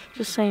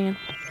just saying.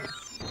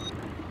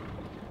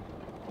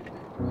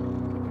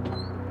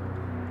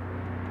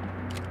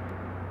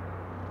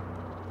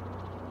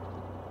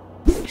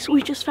 So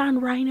we just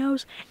found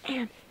rhinos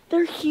and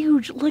they're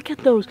huge. Look at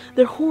those.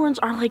 Their horns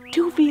are like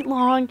 2 feet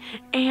long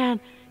and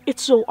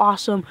it's so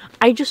awesome.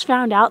 I just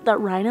found out that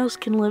rhinos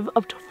can live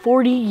up to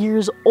 40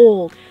 years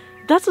old.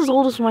 That's as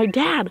old as my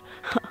dad.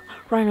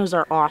 Rhinos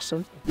are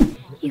awesome.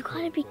 You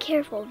gotta be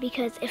careful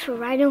because if a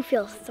rhino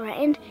feels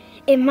threatened,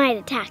 it might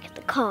attack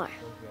the car.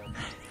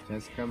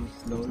 Just come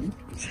slowly.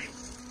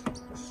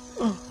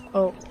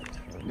 Oh.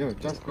 No,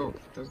 just go.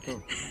 Just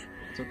go.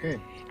 It's okay.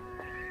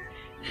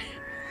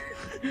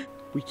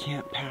 We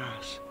can't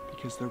pass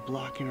because they're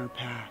blocking our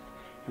path.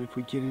 And if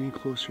we get any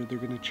closer, they're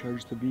gonna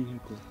charge the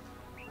vehicle.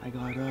 I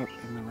got up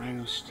and the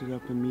rhino stood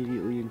up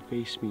immediately and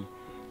faced me.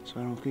 So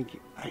I don't think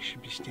I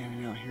should be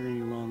standing out here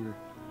any longer.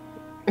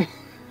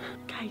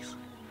 Guys,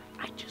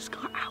 I just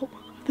got out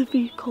of the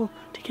vehicle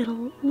to get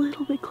a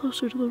little bit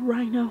closer to the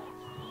rhino.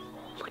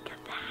 Look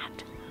at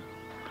that.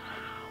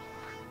 Wow.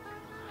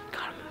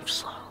 Gotta move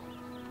slow.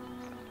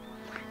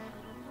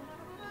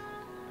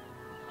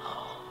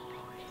 Oh,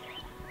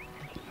 yeah.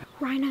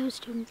 Rhinos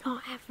do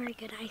not have very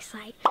good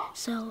eyesight,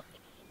 so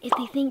if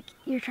they think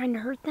you're trying to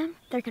hurt them,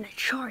 they're gonna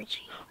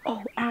charge you.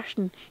 Oh,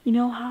 Ashton, you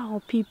know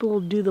how people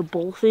do the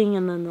bull thing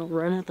and then they'll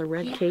run at the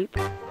red cape?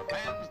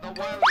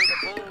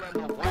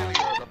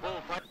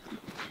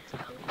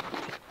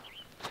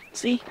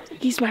 See?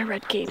 He's my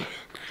red cape.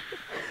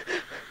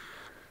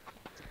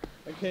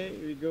 Okay,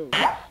 here we go.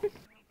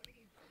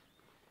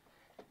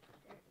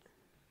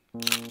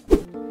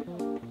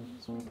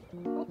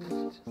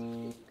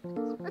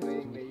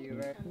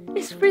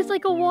 It sprays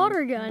like a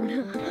water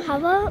gun. How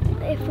about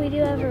if we do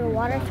ever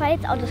water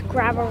fights, I'll just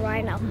grab a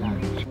rhino.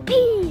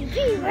 Pee,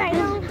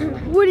 rhino.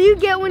 What do you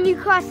get when you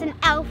cross an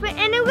elephant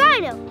and a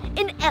rhino?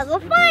 An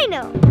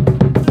elephino.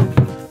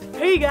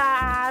 Hey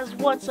guys,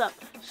 what's up?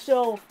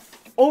 So,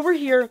 over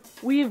here,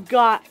 we've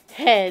got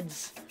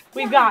heads.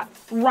 We've got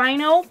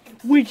rhino,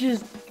 which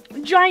is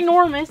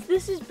ginormous.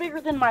 This is bigger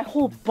than my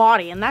whole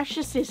body, and that's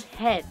just his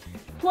head.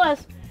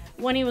 Plus,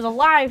 when he was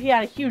alive, he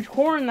had a huge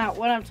horn that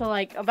went up to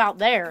like about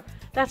there.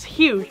 That's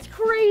huge. It's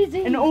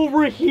crazy. And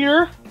over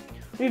here,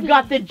 we've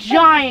got the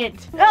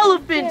giant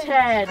elephant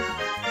head.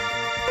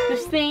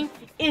 This thing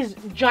is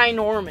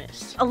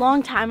ginormous. A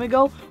long time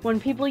ago, when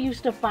people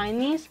used to find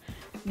these,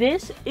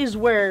 this is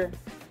where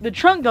the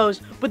trunk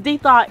goes, but they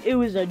thought it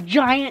was a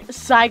giant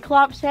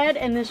cyclops head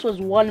and this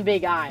was one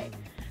big eye.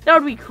 That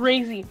would be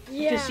crazy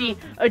to see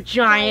a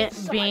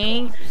giant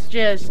being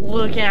just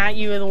looking at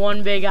you with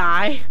one big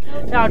eye.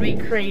 That would be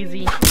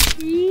crazy.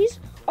 These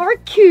are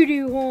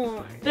kudu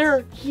horns.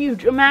 They're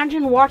huge.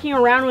 Imagine walking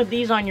around with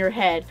these on your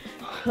head.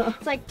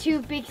 It's like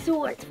 2 big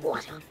swords.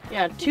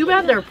 Yeah, too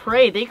bad they're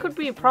prey. They could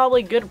be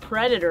probably good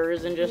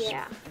predators and just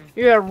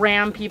you're gonna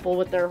ram people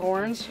with their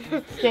horns.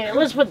 Okay,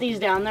 let's put these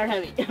down. They're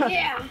heavy.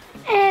 Yeah.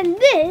 And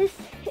this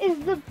is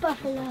the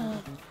buffalo.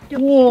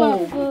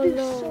 Whoa.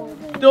 Buffalo.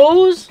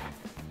 Those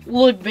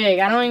look big.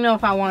 I don't even know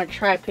if I want to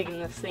try picking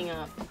this thing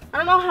up. I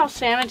don't know how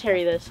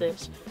sanitary this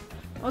is.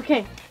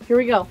 Okay, here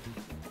we go.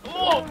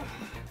 Oh.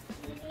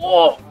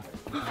 Oh.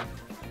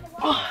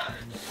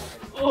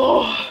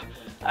 Oh.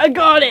 I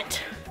got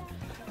it.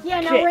 Yeah,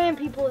 now ram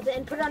people with it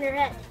and put it on your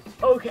head.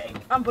 Okay,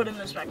 I'm putting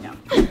this back down.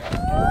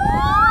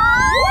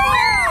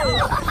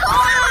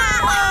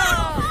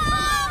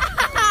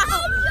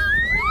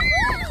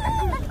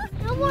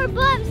 No more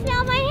bumps.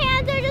 Now my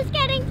hands are just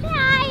getting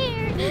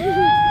tired.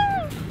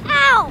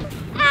 Ow!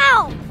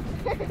 Ow!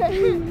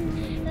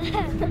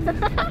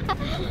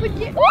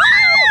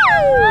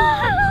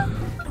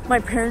 My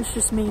parents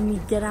just made me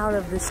get out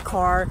of this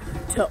car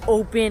to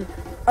open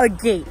a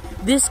gate.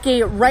 This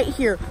gate right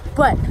here.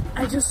 But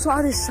I just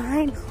saw this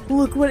sign.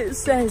 Look what it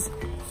says.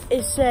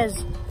 It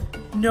says,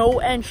 No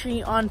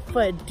entry on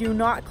foot. Do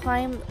not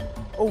climb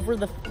over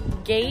the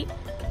gate.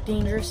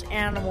 Dangerous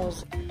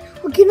animals.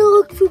 We're gonna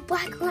look for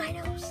black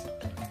rhinos.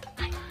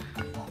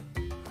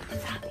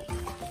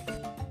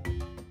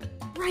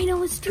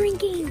 Rhino is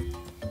drinking.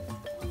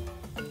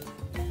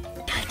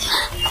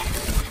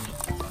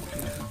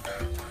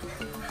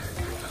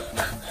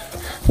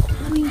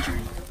 Ranger.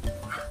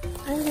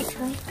 I want to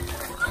try.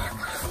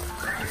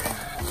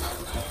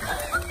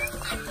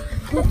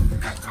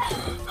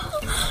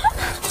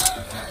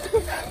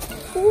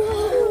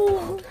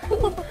 Whoa!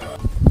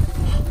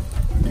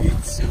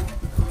 That's so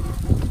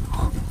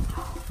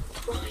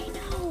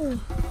rhino.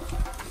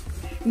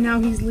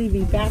 Now he's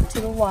leaving back to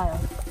the wild.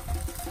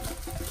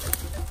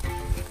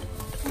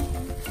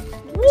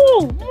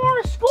 Whoa!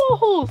 More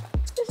skulls!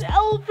 This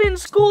elephant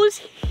skull is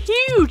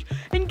huge!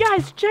 And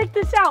guys, check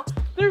this out.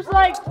 There's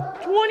like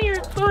 20 or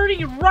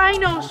 30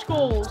 rhino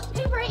skulls.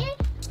 Hey, Brighton.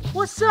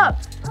 What's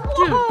up?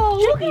 Dude,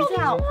 Whoa, check these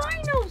out.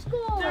 Rhino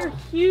skulls. They're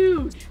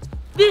huge.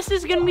 This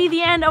is gonna be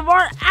the end of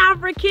our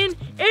African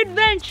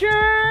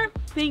adventure.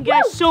 Thank you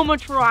guys so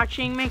much for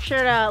watching. Make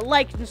sure to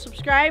like and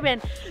subscribe,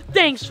 and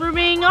thanks for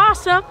being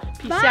awesome.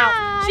 Peace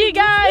out. See you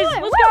guys.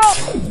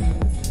 Let's go.